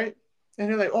changing, right? And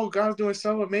you're like, oh, God's doing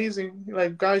so amazing.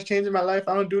 Like God's changing my life.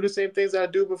 I don't do the same things that I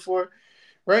do before,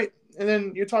 right? And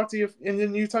then you tell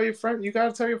your friend, you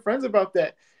gotta tell your friends about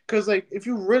that, because like if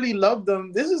you really love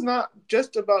them, this is not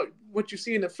just about what you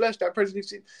see in the flesh. That person you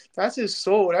see, that's his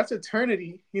soul. That's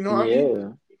eternity. You know what I mean? Yeah.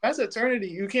 That's eternity.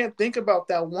 You can't think about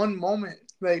that one moment.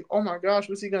 Like, oh my gosh,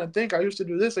 what's he gonna think? I used to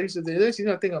do this. I used to do this. He's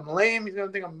gonna think I'm lame. He's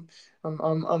gonna think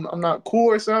I'm not cool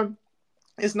or something.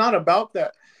 It's not about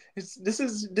that. That's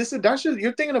just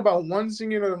you're thinking about one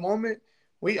singular moment.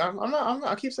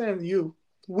 I keep saying you.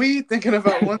 We thinking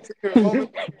about one singular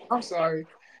moment. I'm sorry.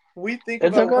 We think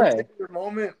It's about one okay. singular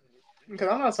moment because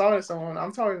I'm not talking to someone.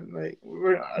 I'm talking like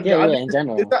Yeah, yeah, in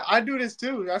general. I do this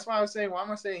too. That's why I was saying why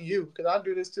am I saying you? Because I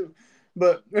do this too.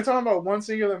 But we're talking about one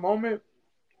singular moment.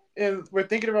 and we're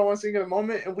thinking about one singular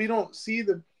moment, and we don't see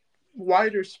the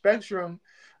wider spectrum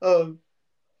of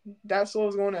that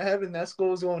soul's going to heaven, that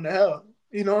soul's going to hell.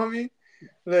 You know what I mean?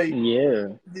 Like Yeah.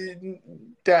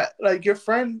 that, like your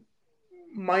friend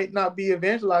might not be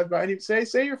evangelized by any.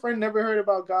 Say your friend never heard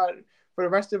about God for the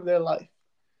rest of their life,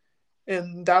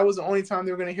 and that was the only time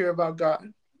they were going to hear about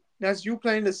God. That's you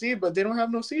planting the seed, but they don't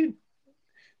have no seed.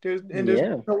 There's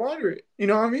Yeah. no water. You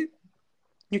know what I mean?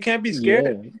 You can't be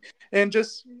scared, Yeah. and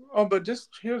just but just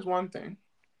here's one thing.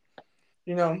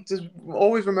 Just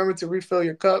always remember to refill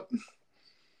your cup.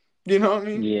 You know what I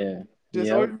mean? Yeah.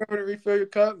 Just always Yep. remember to refill your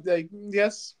cup. Like,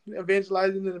 yes,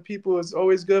 evangelizing to the people is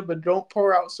always good, but don't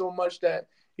pour out so much that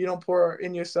you don't pour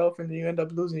in yourself and then you end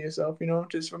up losing yourself.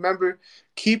 Just remember,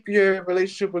 keep your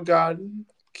relationship with God,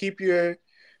 keep your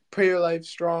prayer life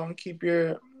strong, keep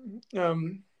your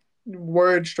um,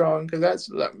 word strong, because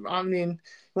I mean,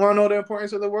 you want to know the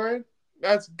importance of the word?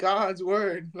 That's God's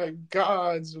word, like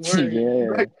God's word,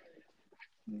 Yeah. like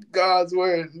God's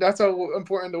word. That's how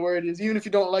important the word is. Even if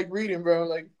you don't like reading, bro,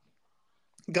 like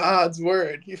God's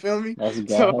word. You feel me? That's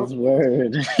So God's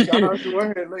word. God's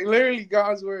word, like literally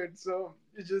God's word. So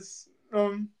it just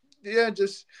yeah,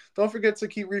 just don't forget to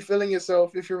keep refilling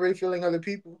yourself if you're refilling other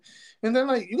people. And then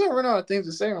like you gonna run out of things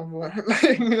to say, my boy.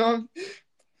 Like,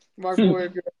 my boy,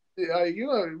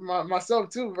 like myself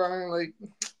too, Brian. Like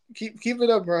keep it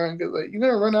up, Brian, because like you're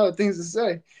gonna run out of things to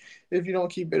say if you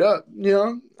don't keep it up.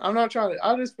 I'm not trying to.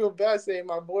 I just feel bad saying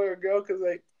my boy or girl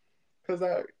because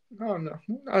I don't know.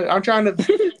 I'm trying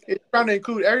to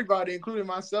include everybody, including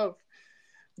myself.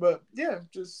 But yeah,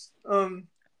 just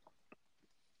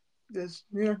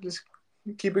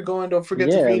keep it going. Don't forget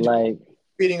to Yeah,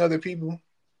 feeding other people.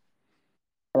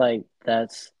 like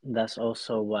that's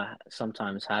also what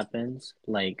sometimes happens,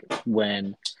 like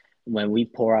when we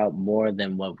pour out more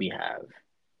than what we have,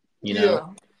 you know? Yeah,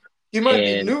 you might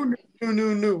be And new,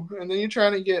 and then you're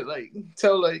trying to get like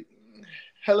tell like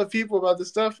hella people about the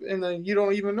stuff, and then you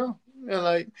don't even know. And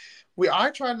like I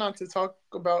try not to talk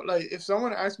about like if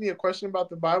someone asks me a question about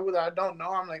the Bible that I don't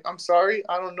know, I'm like, I'm sorry,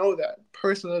 I don't know that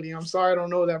personally. I'm sorry, I don't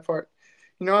know that part.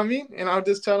 You know what I mean? And I'll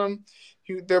just tell them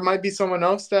there might be someone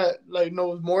else that like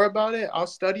knows more about it. I'll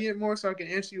study it more so I can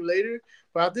answer you later.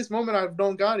 But at this moment, I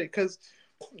don't got it because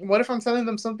what if I'm telling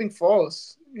them something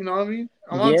false? You know what I mean?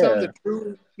 I want to tell them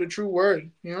yeah, the true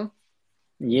word.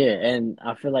 yeah, and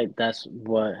I feel like that's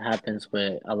what happens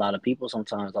with a lot of people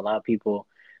sometimes. A lot of people,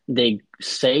 they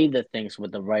say the things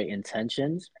with the right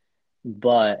intentions,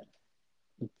 but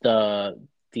the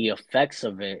the effects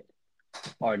of it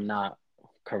are not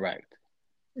correct,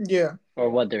 Yeah. or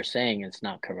what they're saying is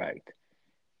not correct.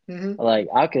 Hmm. Like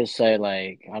I could say,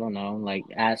 like, I don't know, like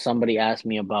as somebody asked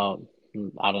me about,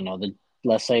 I don't know, the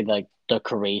let's say like the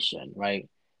creation, right?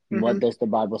 What Hmm. does the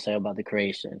Bible say about the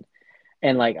creation?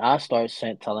 And like I start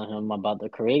telling him about the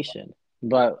creation.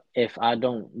 But if I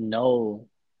don't know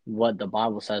what the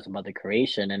Bible says about the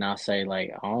creation, and I say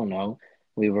like, I don't know,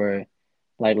 we were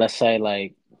like, let's say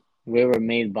like we were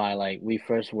made by like we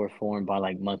first were formed by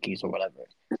like monkeys or whatever,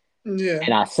 Yeah.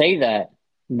 and I say that,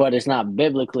 but it's not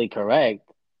biblically correct.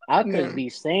 I could Yeah. be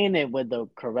saying it with the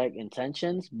correct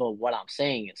intentions, but what I'm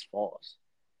saying is false.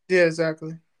 Yeah.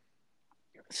 Exactly.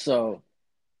 So,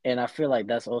 and I feel like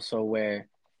that's also where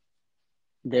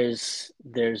there's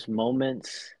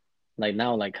moments like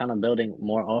now, like kind of building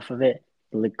more off of it,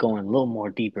 like going a little more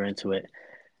deeper into it.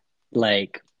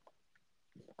 Like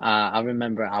I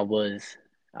remember I was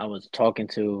talking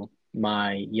to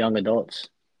my young adults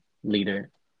leader,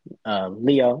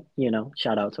 Leo.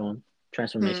 Shout out to him, Hmm.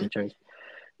 Transformation Church.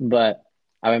 But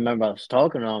I remember I was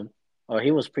talking to him, or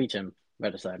he was preaching,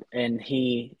 better said, and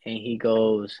he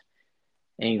goes,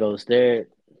 there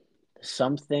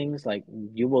some things like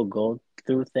you will go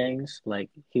through things like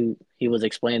he was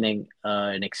explaining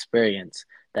an experience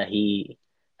that he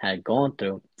had gone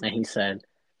through, and he said,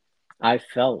 I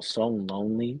felt so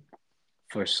lonely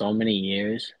for so many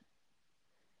years,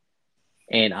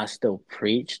 and I still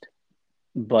preached,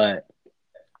 but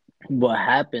what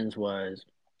happens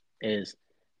is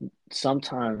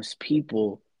sometimes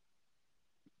people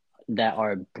that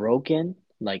are broken,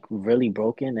 like really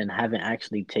broken and haven't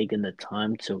actually taken the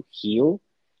time to heal,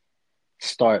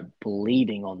 start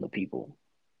bleeding on the people.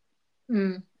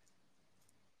 Mm.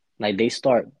 Like they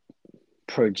start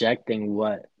projecting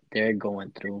what they're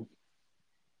going through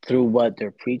what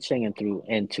they're preaching and through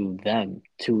and to them,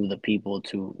 to the people,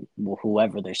 to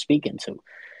whoever they're speaking to.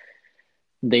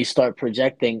 They start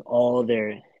projecting all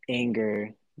their anger,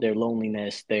 their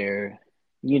loneliness, their,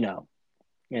 you know,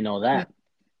 all Mm. that.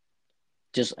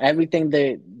 Just everything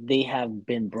they have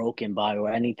been broken by, or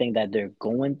anything that they're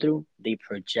going through, they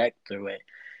project through it.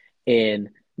 And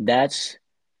That's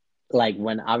like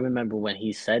when I remember when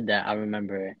he said that, I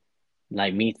remember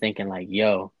like me thinking like,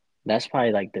 yo, that's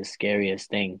probably like the scariest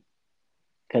thing.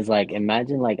 'Cause like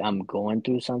imagine like I'm going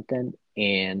through something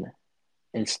and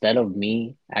instead of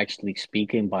me actually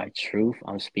speaking by truth,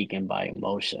 I'm speaking by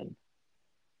emotion.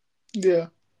 Yeah.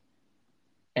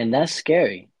 And that's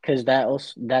scary because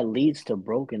that leads to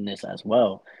brokenness as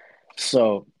well.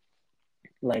 So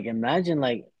like imagine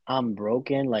like I'm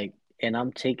broken, like and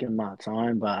I'm taking my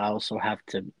time, but I also have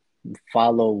to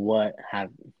follow what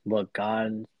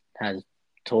God has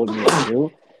told me to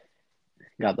do.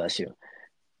 God bless you.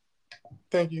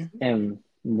 Thank you. And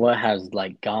what has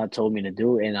like God told me to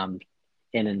do, and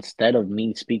instead of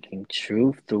me speaking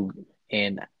truth through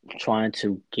and trying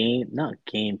to gain not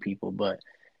gain people, but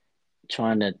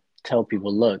trying to tell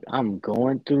people, look, I'm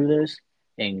going through this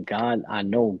and God, I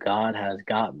know God has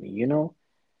got me,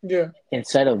 Yeah.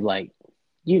 instead of like,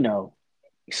 you know,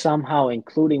 somehow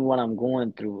including what I'm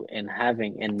going through and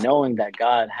having and knowing that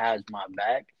God has my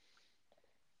back,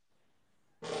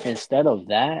 instead of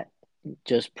that,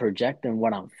 just projecting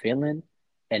what I'm feeling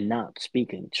and not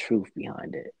speaking truth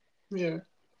behind it. Yeah.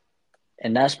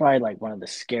 And that's probably like one of the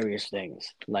scariest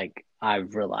things like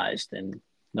I've realized in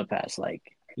the past like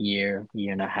year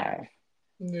and a half.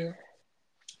 Yeah.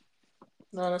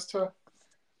 No, that's tough.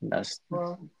 That's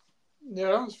Well,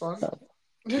 yeah, that was fun. that,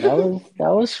 that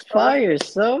was fire,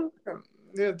 so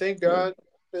Yeah, thank God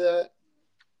for that.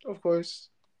 Of course,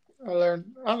 I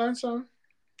learned something.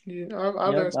 Yeah,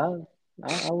 I yep, learned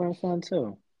I learned something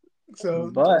too.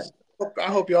 so. But I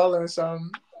hope y'all learned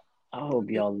something. I hope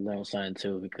y'all learn something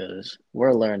too because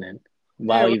we're learning Yeah,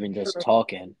 while even just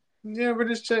talking. yeah, we're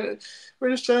just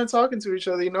chilling, talking to each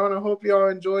other, and I hope y'all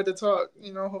enjoyed the talk.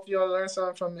 Hope y'all learned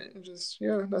something from it. And just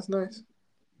yeah, that's nice.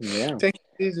 Yeah, Thank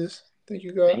you, Jesus. Thank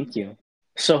you, God. thank you.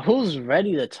 So who's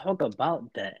ready to talk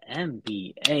about the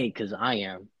NBA? Because I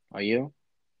am. Are you?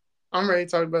 I'm ready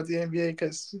to talk about the NBA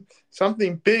because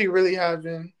something big really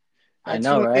happened I at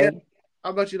know, 2 a.m. right? How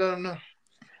about you let them know?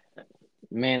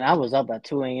 Man, I was up at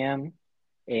 2 a.m.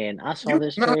 and I You saw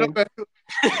this were not trade. up at 2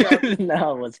 a.m.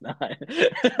 No, it was not.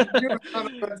 You were not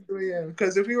up at 2 a.m.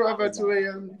 Because if we were I up was at 2 not.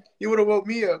 a.m., you would have woke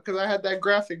me up because I had that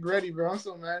graphic ready, bro. I'm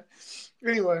so mad.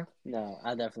 Anyway, No,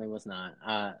 I definitely was not.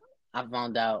 I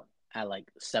found out at like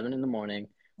 7 in the morning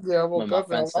yeah, I when woke my up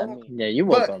friend and sent me. Yeah, you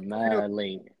woke but up you know, mad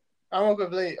late. I woke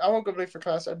up late. I woke up late for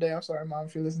class that day. I'm sorry, mom,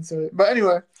 if you listen to it. But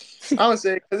anyway, I would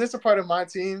say because it's a part of my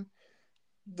team.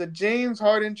 The James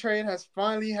Harden trade has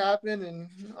finally happened, and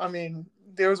I mean,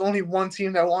 there was only one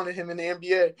team that wanted him in the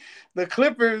NBA. The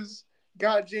Clippers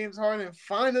got James Harden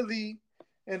finally,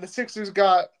 and the Sixers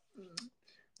got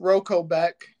Rocco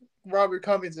back, Robert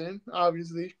Covington,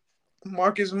 obviously,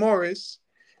 Marcus Morris,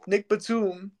 Nick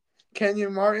Batum,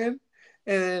 Kenyon Martin,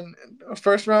 and a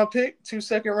first round pick, two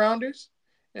second rounders,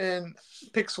 and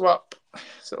pick swap.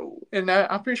 So, and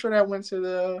that I'm pretty sure that went to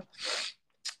the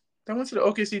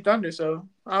OKC Thunder. So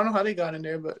I don't know how they got in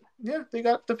there, but yeah, they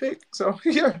got the pick. So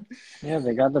yeah, Yeah,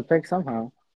 they got the pick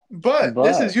somehow. but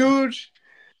this is But huge.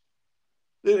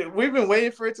 We've been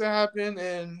waiting for it to happen,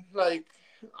 and like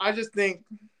I just think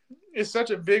it's such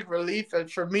a big relief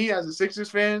that for me as a Sixers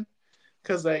fan,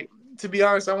 because like to be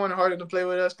honest, I wanted Harden to play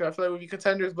with us because I feel like we'd be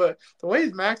contenders. But the way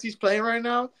Maxi's playing right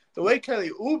now, the way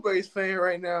Kelly Oubre is playing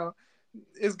right now,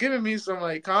 it's giving me some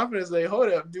like confidence. Like,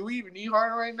 hold up, do we even need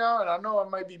Harden right now? And I know I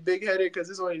might be big headed because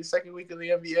it's only the second week of the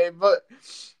NBA, but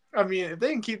I mean, if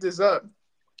they can keep this up,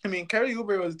 I mean, Kelly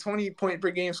Oubre was a 20-point per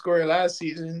game scorer last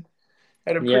season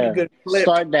at a pretty yeah, good clip.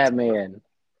 start that man.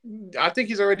 I think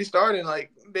he's already starting.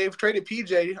 Like they've traded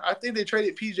PJ. I think they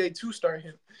traded PJ to start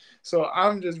him. So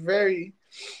I'm just very,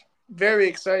 very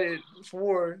excited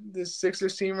for this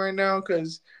Sixers team right now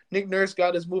because Nick Nurse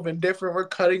got us moving different. We're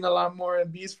cutting a lot more,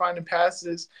 and B's finding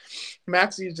passes.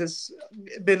 Maxi's just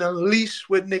been unleashed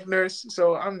with Nick Nurse,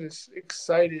 so I'm just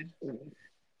excited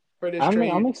for this I'm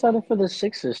trade. excited for the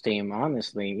Sixers team,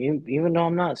 honestly. Even though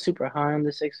I'm not super high on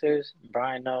the Sixers,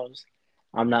 Brian knows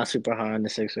I'm not super high on the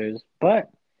Sixers, but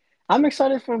I'm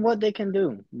excited for what they can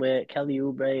do with Kelly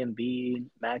Oubre and B,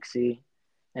 Maxi,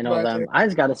 and all But them. I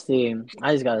just gotta see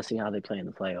how they play in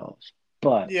the playoffs.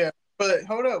 But yeah, but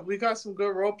hold up, we got some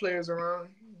good role players around.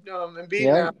 And B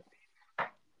yeah, now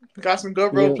we got some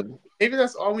good role players. you Maybe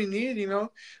that's all we need.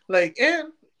 Like and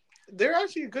they're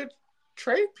actually good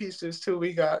trade pieces too.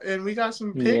 We got and we got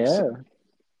some picks. yeah,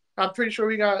 I'm pretty sure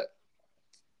we got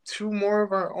two more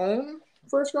of our own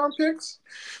first round picks,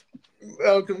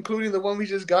 including the one we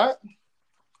just got.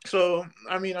 So,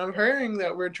 I mean, I'm hearing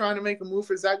that we're trying to make a move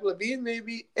for Zach LaVine,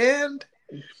 maybe, and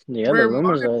yeah. The we're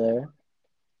rumors are there.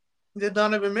 the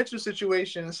Donovan Mitchell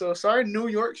situation. So sorry, New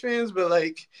York fans, but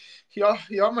like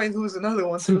y'all might lose another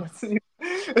one too.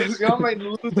 Y'all might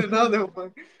lose another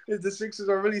one if the Sixers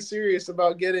are really serious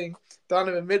about getting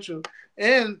Donovan Mitchell.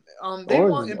 And they or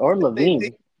want him or to stay,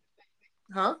 Levine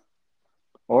huh?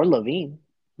 or Levine.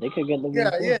 They could get Levine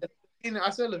Yeah, too. yeah. I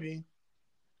said Levine.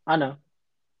 I know.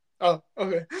 Oh,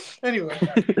 okay. Anyway,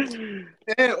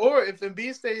 and or if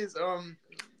B stays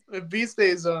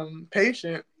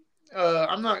patient,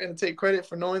 I'm not gonna take credit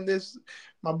for knowing this.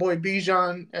 My boy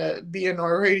Bijan at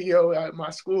BNR Radio at my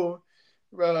school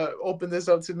opened this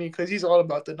up to me because he's all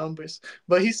about the numbers.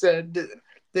 But he said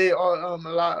they are a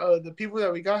lot of the people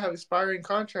that we got have expiring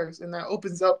contracts, and that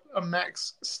opens up a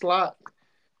max slot.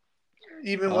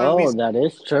 Even when we Oh, that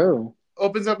is true.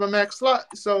 opens up a max slot,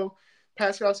 so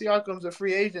Pascal Siakam's a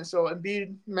free agent. So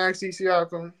Embiid, Maxi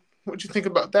Siakam, what you think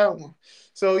about that one?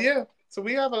 So yeah, so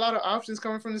we have a lot of options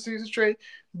coming from the season trade,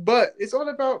 but it's all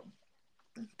about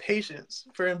patience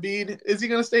for Embiid. Is he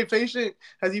going to stay patient?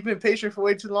 Has he been patient for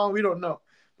way too long? We don't know.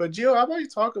 But Gio, how about you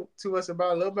talk to us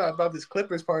about a little bit about this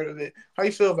Clippers part of it? How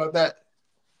you feel about that?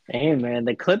 Hey man,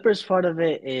 the Clippers part of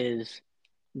it is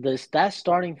this that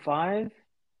starting five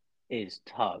is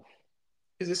tough.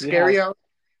 Is it You have scary out?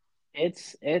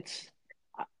 it's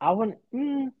I wouldn't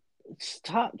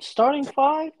starting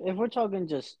five. If we're talking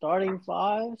just starting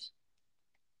fives,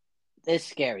 it's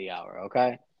scary hour,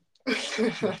 okay?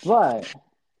 But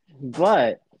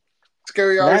but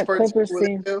Scary hours that part two Clippers with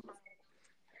team, it.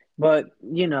 but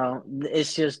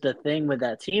it's just the thing with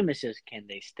that team is just can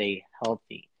they stay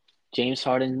healthy? James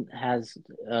Harden has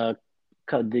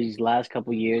these last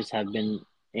couple years have been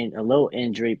a little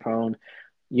injury prone.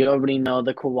 You already know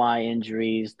the Kawhi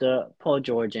injuries, the Paul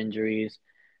George injuries.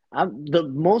 The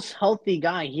most healthy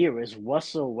guy here is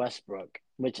Russell Westbrook,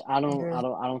 which Yeah, I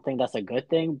don't think that's a good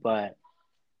thing, but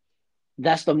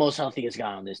that's the most healthiest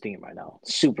guy on this team right now,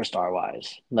 superstar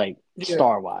wise, like yeah.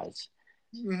 star wise.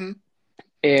 Mm-hmm.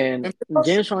 And And plus,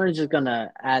 James Harden is just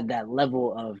gonna add that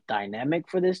level of dynamic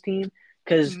for this team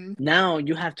because mm-hmm. now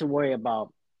you have to worry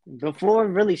about before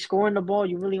really scoring the ball.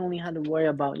 You really only had to worry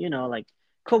about like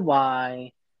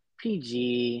Kawhi,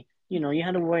 PG. You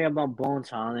had to worry about Bones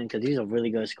Holland because he's a really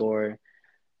good scorer.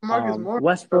 Marcus Morris, bro,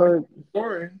 Westbrook,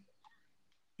 scoring.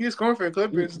 He was scoring for the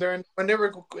Clippers during when they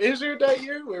were injured that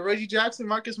year with Reggie Jackson,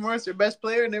 Marcus Morris, their best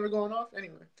player, and they were going off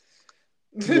anyway.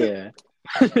 yeah,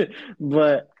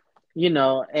 but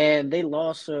and they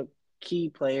lost key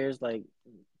players like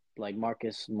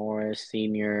Marcus Morris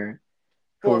Sr.,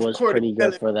 who Fourth was quarter, pretty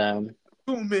good yelling, for them,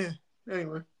 2 men.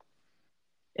 Anyway,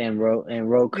 and you don't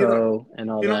Roko and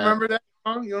all you don't that. remember that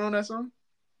song? You don't know that song?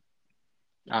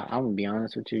 I'm gonna be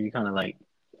honest with you, you kind of like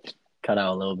cut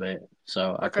out a little bit,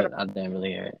 so I cut. I didn't really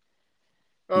hear it.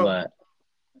 Oh, But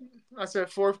I said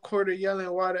fourth quarter, yelling,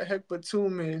 "Why the heck but 2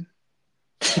 men?"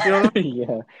 You don't know, yeah,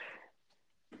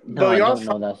 no, but I y'all don't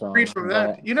far know that read song, from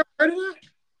that. but You never heard of that?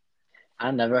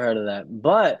 I never heard of that.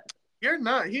 But You're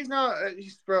not. He's not.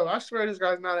 Bro, I swear this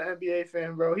guy's not an NBA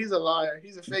fan, bro. He's a liar.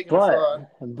 He's a fake and a but fraud.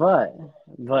 but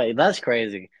but that's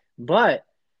crazy. But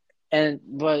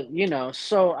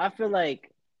so I feel like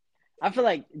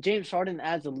James Harden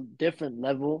adds a different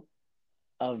level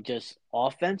of just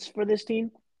offense for this team.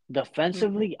 Mhm.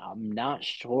 Defensively, I'm not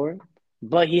sure,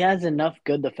 but he has enough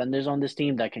good defenders on this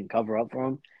team that can cover up for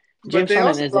him. But James they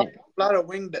Harden also lost isn't. a lot of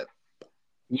wing depth.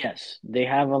 Yes, they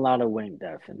have a lot of wing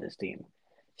depth in this team.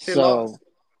 They So, lost.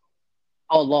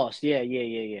 oh, lost. Yeah.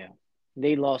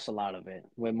 They lost a lot of it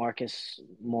with Marcus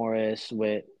Morris,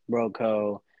 with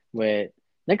Rocco, with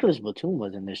Nicholas Batum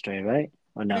was in this trade, right?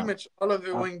 Or Pretty no? much all of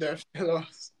their Uh, wing depth they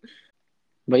lost.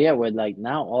 But yeah, with like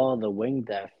now all the wing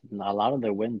depth, a lot of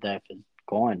their wing depth is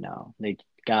gone now. They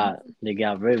got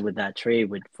rid with that trade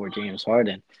with for James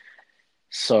Harden.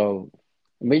 So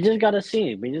we just gotta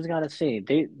see. We just gotta see.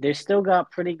 They still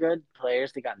got pretty good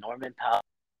players. They got Norman Powell.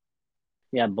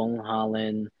 You have Bone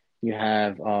Holland. You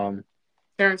have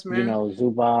Terrence Mann.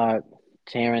 Zubac,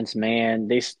 Terrence Mann.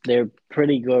 They're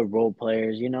pretty good role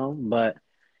players. But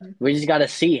we just gotta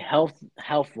see health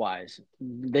wise.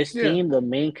 This Yeah. team, the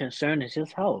main concern is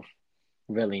just health.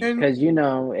 Really, And because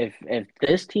if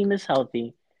this team is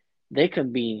healthy, they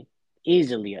could be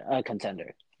easily a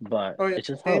contender. But oh yeah, it's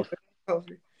just they health.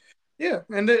 healthy. Yeah,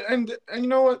 and you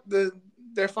know what?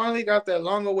 They finally got that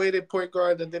long awaited point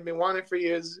guard that they've been wanting for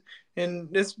years,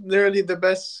 and it's literally the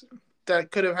best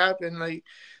that could have happened. Like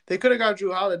they could have got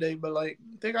Drew Holiday, but like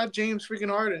they got James freaking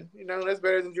Harden. You know that's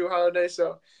better than Drew Holiday.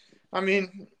 So I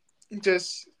mean,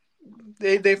 just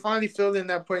they finally filled in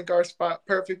that point guard spot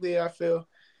perfectly. I feel.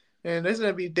 And this is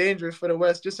gonna be dangerous for the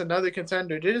West. Just another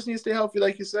contender. They just need to stay healthy,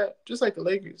 like you said, just like the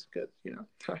Lakers. Because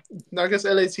I guess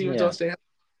LA teams don't Yeah, stay healthy.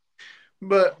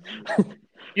 But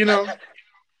you know,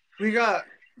 we got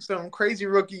some crazy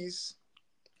rookies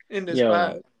in this Yo,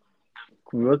 class.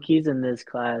 rookies in this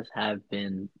class have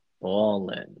been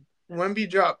balling. Wemby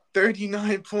dropped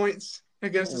 39 points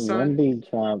against the Suns. Wemby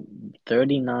dropped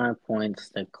 39 points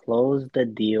to close the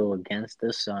deal against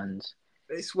the Suns,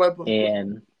 They swept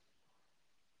them.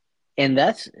 and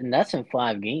that's in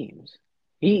 5 games.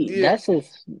 He Yeah, that's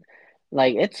his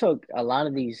like it took a lot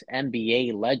of these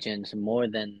NBA legends more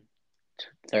than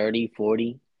 30,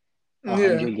 40, yeah.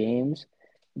 100 games.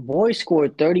 Boy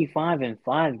scored 35 in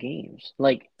 5 games.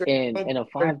 Like in a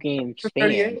 5 game span,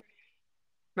 38. it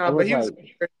Nah, but was he was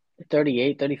like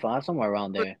 38, 35, somewhere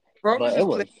around there. bro was But it just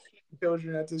playing was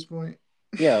children at this point.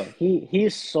 yo,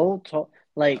 he's so tall.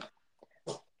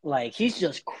 Like he's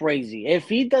just crazy. If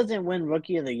he doesn't win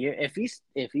Rookie of the Year, if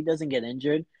he doesn't get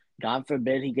injured, God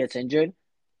forbid he gets injured,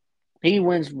 he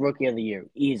wins Rookie of the Year For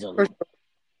easily. sure.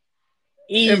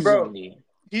 And bro, Easily.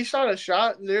 he shot a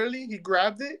shot. Literally, he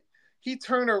grabbed it. He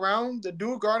turned around. The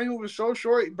dude guarding who was so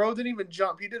short, bro, didn't even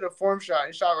jump. He did a form shot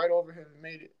and shot right over him and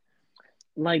made it.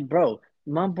 Like, bro,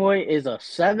 my boy is a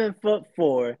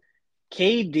 7'4"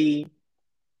 KD,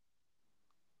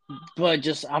 but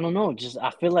just I don't know, just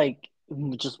I feel like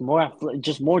just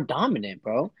more dominant,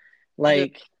 bro. Yeah,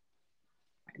 Like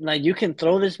like you can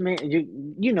throw this man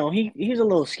you know he's a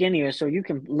little skinnier, so you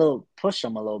can little push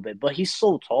him a little bit, but he's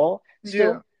so tall yeah.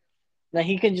 still that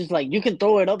he can just like you can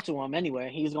throw it up to him anywhere,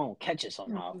 he's gonna catch it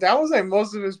somehow. That was like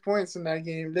most of his points in that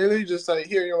game. Literally just like,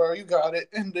 here you are, you got it.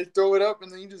 And they throw it up and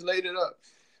then you just laid it up.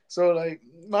 So like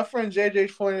my friend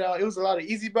JJ pointed out, it was a lot of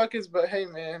easy buckets, but hey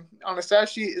man, on the stat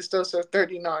sheet it still says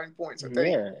 39 points or 30.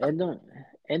 Yeah,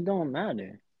 it don't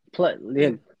matter. Plus,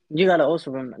 Mm, you gotta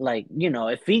also remember, like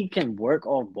if he can work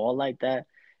off ball like that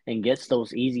and gets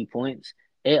those easy points,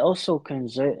 it also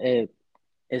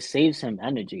it saves him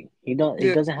energy. He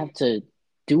yeah. doesn't have to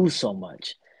do so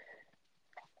much.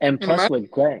 And And plus,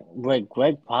 imagine, with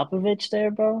Greg Popovich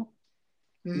there, bro.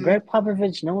 mm-hmm. Greg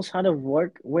Popovich knows how to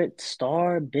work with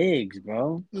star bigs,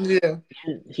 bro. Yeah.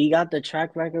 He got the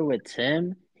track record with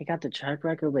Tim. He got the track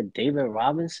record with David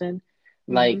Robinson.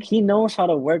 Mm-hmm. Like he knows how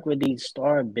to work with these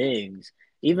star bigs,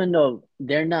 even though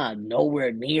they're not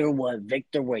nowhere near what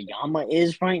Victor Wayama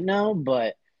is right now.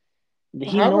 But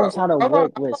he How knows about how to how about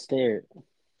work with their.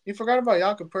 you forgot about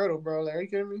Jakob Poeltl, bro? Like, are you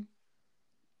kidding me?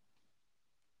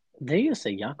 They used to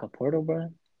say Jakob Porto,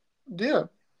 bro. Yeah.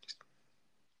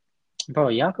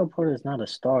 Bro, Jakob Porto is not a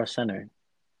star center.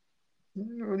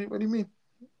 What do you mean?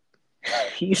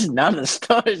 He's not a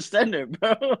star center,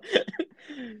 bro.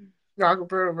 Jakob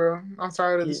Poeltl, bro. I'm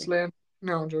tired of the Yeah, slam.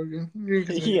 No, I'm joking. You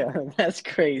can continue. yeah, that's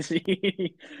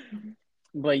crazy.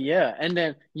 But yeah, and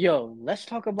then let's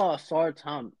talk about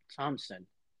Thompson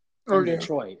in Okay.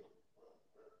 Detroit.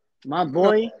 My No,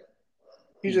 boy,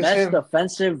 he's just best him.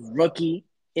 defensive rookie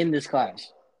in this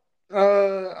class. I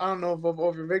don't know if I'm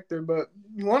over Victor, but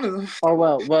one of them. Or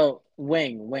well,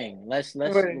 wing. Let's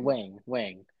Wait,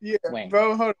 wing, yeah, wing.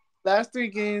 bro. Hold on. Last 3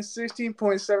 games,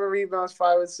 16.7 rebounds,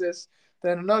 5 assists.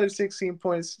 Then another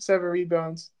 16.7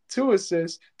 rebounds, 2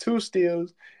 assists, 2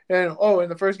 steals, and in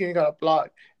the first game he got a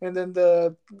block. And then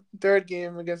the third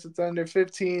game against the Thunder,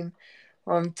 15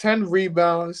 on 10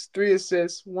 rebounds, 3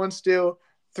 assists, 1 steal,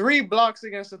 3 blocks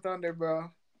against the Thunder, bro.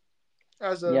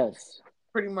 As a Yes,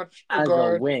 pretty much a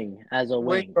guard, as a wing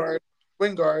wing. guard,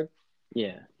 wing guard.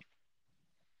 Yeah,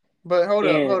 But hold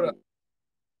up. and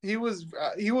He was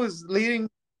leading.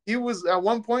 He was at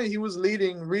one point he was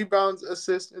leading rebounds,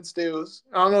 assists, and steals.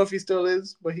 I don't know if he still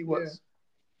is, but he was.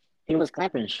 he was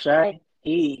clapping shy.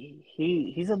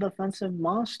 He's a defensive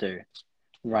monster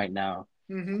right now.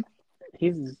 Mm-hmm.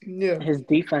 He's Yeah. his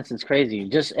defense is crazy.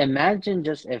 Just imagine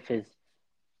just if his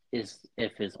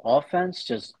offense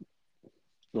just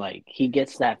like he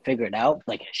gets that figured out,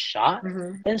 like his shot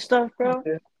Mm-hmm. and stuff, bro.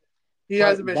 Yeah. He But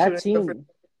hasn't been shooting stuff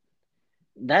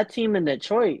for. that team in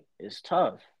Detroit is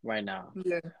tough right now.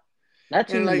 Yeah. That And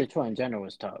team in like Detroit in general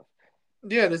is tough.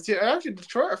 yeah, actually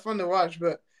Detroit are fun to watch,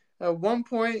 but at one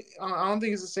point I don't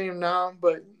think it's the same now,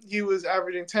 but he was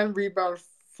averaging 10 rebounds,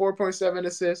 4.7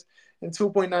 assists, and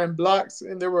 2.9 blocks,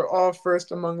 and they were all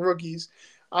first among rookies.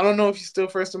 I don't know if he's still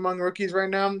first among rookies right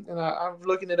now, and I'm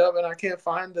looking it up and I can't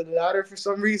find the ladder for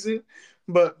some reason,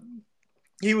 but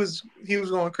he was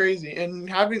going crazy and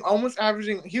having almost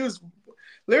averaging he was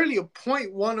literally a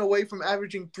point one away from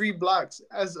averaging 3 blocks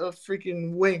as a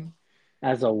freaking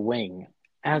As a wing.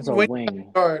 As a wing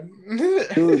wing. guard.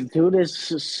 Dude is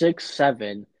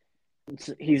 6'7".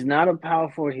 He's not a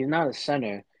power forward, he's not a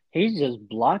center. He's just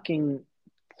blocking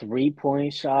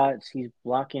 3-point shots, he's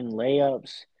blocking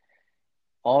layups,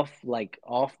 off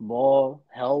ball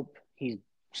help.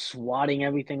 swatting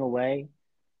everything away.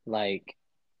 Like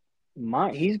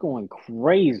he's going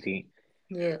crazy.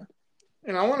 Yeah.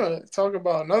 And I want to talk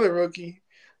about another rookie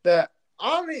that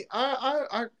I mean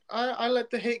I let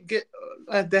the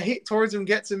hate towards him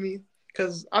get to me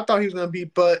because I thought he was gonna be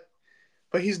but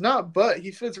he's not, but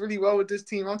he fits really well with this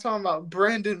team. I'm talking about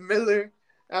Brandon Miller,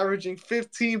 averaging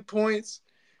 15 points,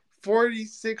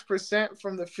 46%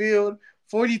 from the field,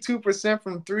 42%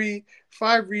 from three,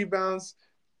 5 rebounds,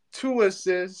 2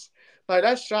 assists. Like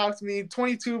that shocked me.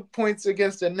 22 points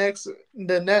against the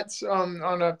Nets on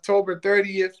October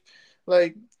 30th.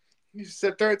 Like you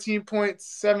said, 13 points,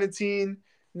 17. And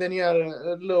then he had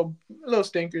a little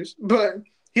stinkers, but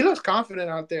he looks confident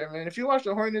out there, man. If you watch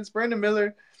the Hornets, Brandon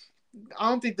Miller, I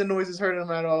don't think the noise is hurting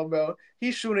him at all, bro.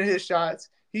 He's shooting his shots.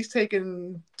 He's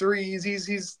taking threes.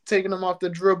 He's taking them off the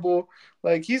dribble.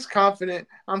 Like he's confident.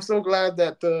 I'm so glad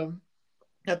that the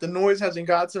noise hasn't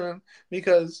got to him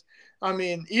because I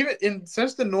mean, even in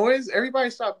since the noise, everybody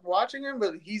stopped watching him,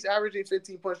 but he's averaging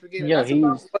 15 points per game, and Yo, that's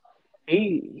about what.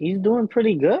 he's doing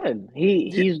pretty good.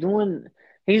 Yeah,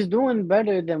 He's doing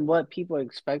better than what people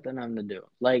expected him to do.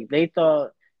 Like they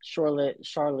thought Charlotte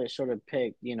should have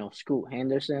picked, Scoot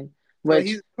Henderson, but which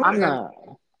he's I'm good. not.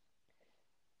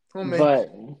 Oh man,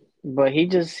 But he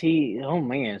oh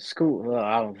man, Scoot.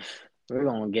 Well, we're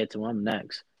gonna get to him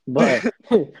next. But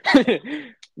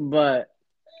but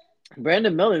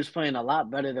Brandon Miller's playing a lot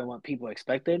better than what people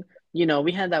expected.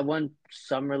 We had that one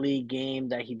summer league game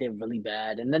that he did really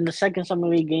bad, and then the second summer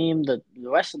league game, the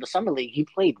rest of the summer league, he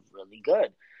played really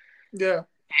good. yeah,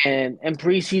 And in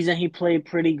preseason, he played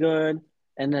pretty good,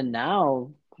 and then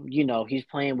now, he's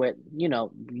playing with, you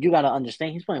got to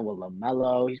understand, he's playing with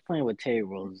LaMelo, he's playing with Terry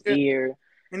yeah, Rozier,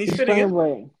 and he's he's fitting in. playing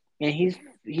with, and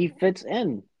he fits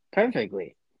in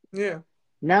perfectly. Yeah,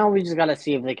 Now we just got to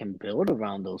see if they can build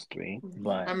around those three,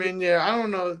 I but. mean, yeah, I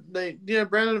don't know.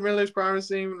 Brandon Miller's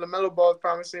promising, Lamelo Ball's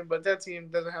promising, but that team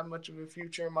doesn't have much of a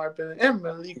future in my opinion. And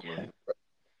Malik Monk.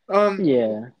 Um,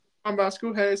 Yeah, I'm about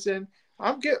Scoot Harrison.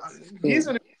 I'm get he's Scoot.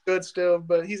 gonna be good still,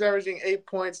 but he's averaging 8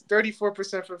 points,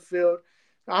 34% from field.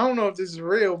 I don't know if this is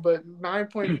real, but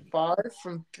 9.5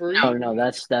 from No, three, no,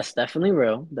 that's definitely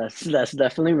real. That's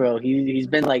definitely real. He's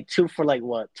been like two for like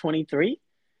what 23?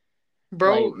 Like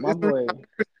bro. my It's boy,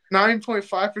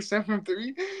 9.5% from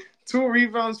three, 2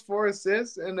 rebounds, 4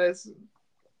 assists, and it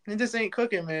just ain't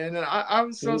cooking, man. And I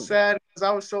was so he, sad because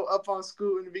I was so up on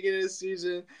Scoot in the beginning of the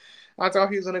season. I thought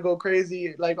he was gonna go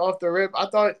crazy, like off the rip. I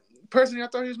thought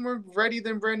he was more ready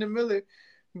than Brandon Miller,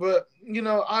 but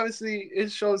obviously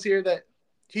it shows here that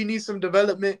he needs some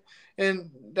development, and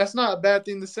that's not a bad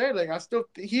thing to say. Like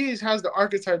he has the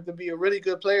archetype to be a really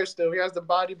good player. Still, he has the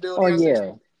body build. oh He has the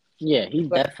yeah, yeah, like,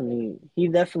 he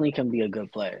definitely can be a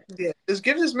good player. yeah. Just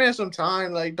give this man some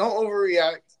time. Like, don't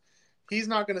overreact. He's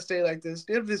not gonna stay like this.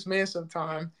 Give this man some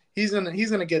time. He's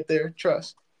gonna get there.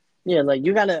 Trust. Yeah, like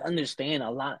you gotta understand a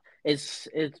lot. It's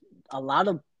a lot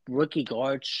of rookie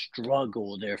guards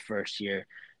struggle their first year.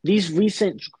 These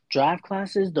recent draft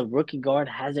classes, the rookie guard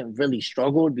hasn't really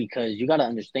struggled because you gotta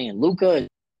understand Luca.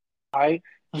 All right,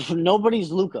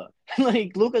 nobody's Luca.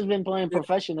 Like Luca's been playing Yeah.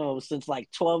 professional since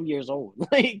like 12 years old.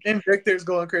 Like, And Victor's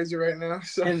going crazy right now.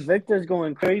 So and Victor's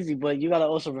going crazy, but you gotta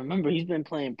also remember he's been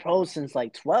playing pro since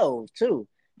like 12 too.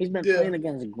 He's been yeah, playing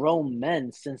against grown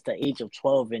men since the age of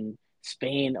 12 in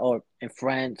Spain or in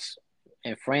France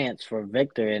for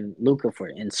Victor and Luca for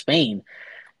in Spain.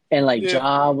 And like yeah,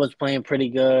 Ja was playing pretty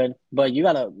good, but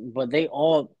they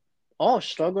all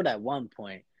struggled at one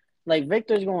point. Like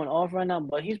Victor's going off right now,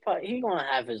 but he's gonna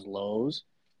have his lows.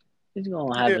 He's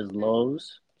gonna have yeah, his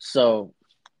lows. So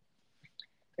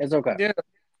it's okay. yeah.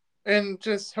 And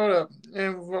just hold up.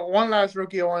 And one last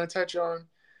rookie I want to touch on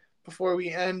before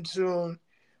we end soon.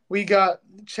 We got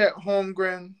Chet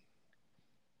Holmgren.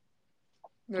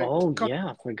 Like, Oh yeah,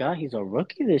 I forgot he's a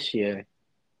rookie this year.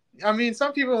 I mean,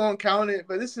 some people won't count it,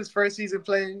 but this is his first season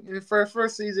playing. And for his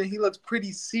first season, he looks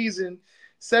pretty seasoned.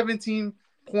 17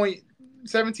 point,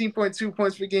 17.2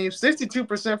 points per game,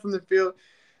 62% from the field,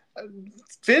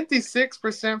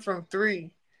 56% from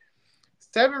three.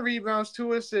 7 rebounds,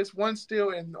 2 assists, 1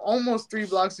 steal, and almost 3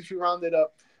 blocks if you round it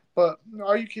up. But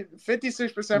are you kidding?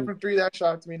 56% from three, that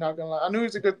shocked me, not gonna lie. I knew he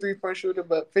was a good 3 point shooter,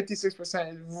 but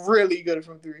 56% is really good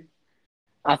from three.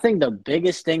 I think the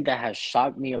biggest thing that has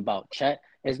shocked me about Chet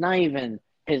is not even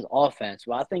his offense,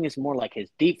 but I think it's more like his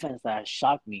defense that has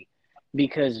shocked me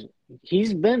because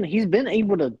he's been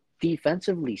able to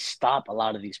defensively stop a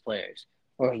lot of these players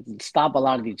or stop a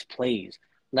lot of these plays.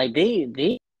 Like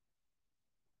the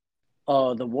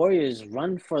Warriors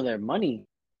run for their money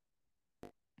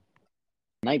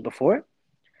the night before,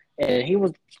 and he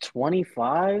was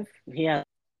 25. He had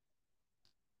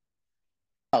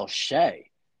Oh, Shea.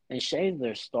 And Shea's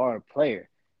their star player.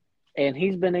 And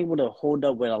he's been able to hold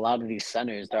up with a lot of these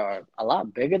centers that are a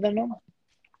lot bigger than him.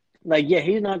 Like, yeah,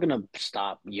 he's not gonna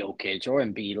stop Jokic or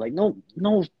Embiid. Like,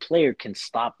 no player can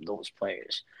stop those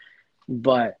players.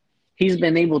 But he's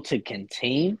been able to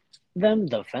contain them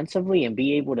defensively and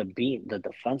be able to beat the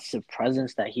defensive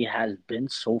presence that he has been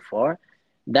so far.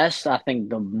 That's, I think,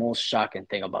 the most shocking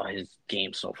thing about his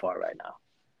game so far right now.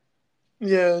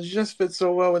 Yeah, it just fits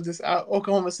so well with this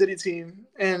Oklahoma City team,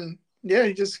 and yeah,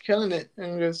 he's just killing it,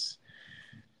 and just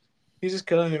he's just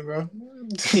killing it, bro.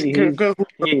 He's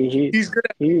he He's good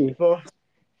at he basketball.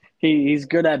 he's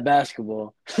good at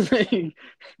basketball.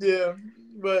 Yeah,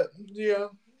 but yeah,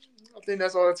 I think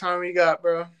that's all the time we got,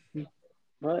 bro.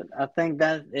 But I think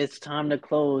that it's time to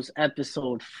close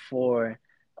episode 4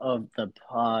 of the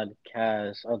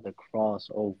podcast of the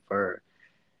crossover.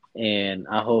 And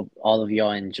I hope all of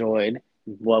y'all enjoyed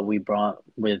what we brought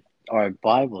with our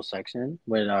Bible section,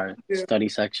 with our Yeah, study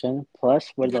section,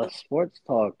 plus with yeah, the sports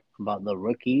talk about the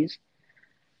rookies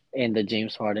and the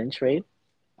James Harden trade.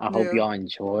 I hope yeah, y'all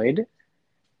enjoyed,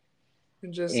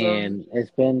 and just and it's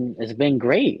been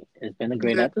great. It's been a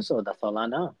great yeah, episode. That's all I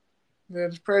know. yeah,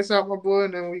 just price out my boy,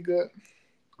 and then we good.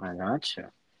 I got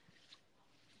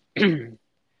you.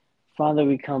 Father,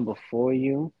 we come before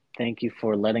you. Thank you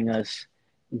for letting us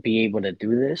be able to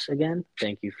do this again.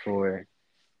 Thank you for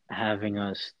having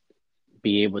us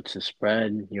be able to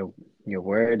spread your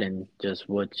word and just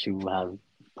what you have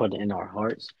put in our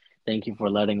hearts. Thank you for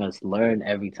letting us learn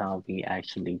every time we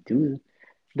actually do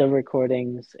the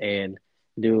recordings and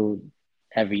do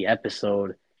every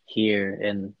episode here.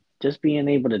 And just being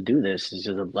able to do this is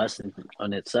just a blessing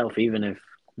on itself, even if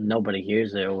nobody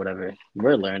hears it or whatever.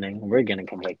 We're learning, we're getting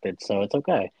convicted, so it's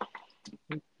okay.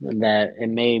 That it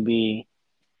may be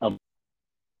a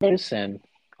person.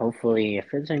 Hopefully, if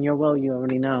it's in your will, you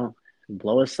already know.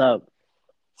 Blow us up.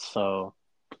 So,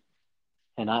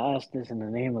 and I ask this in the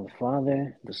name of the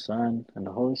Father, the Son, and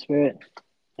the Holy Spirit.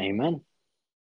 Amen.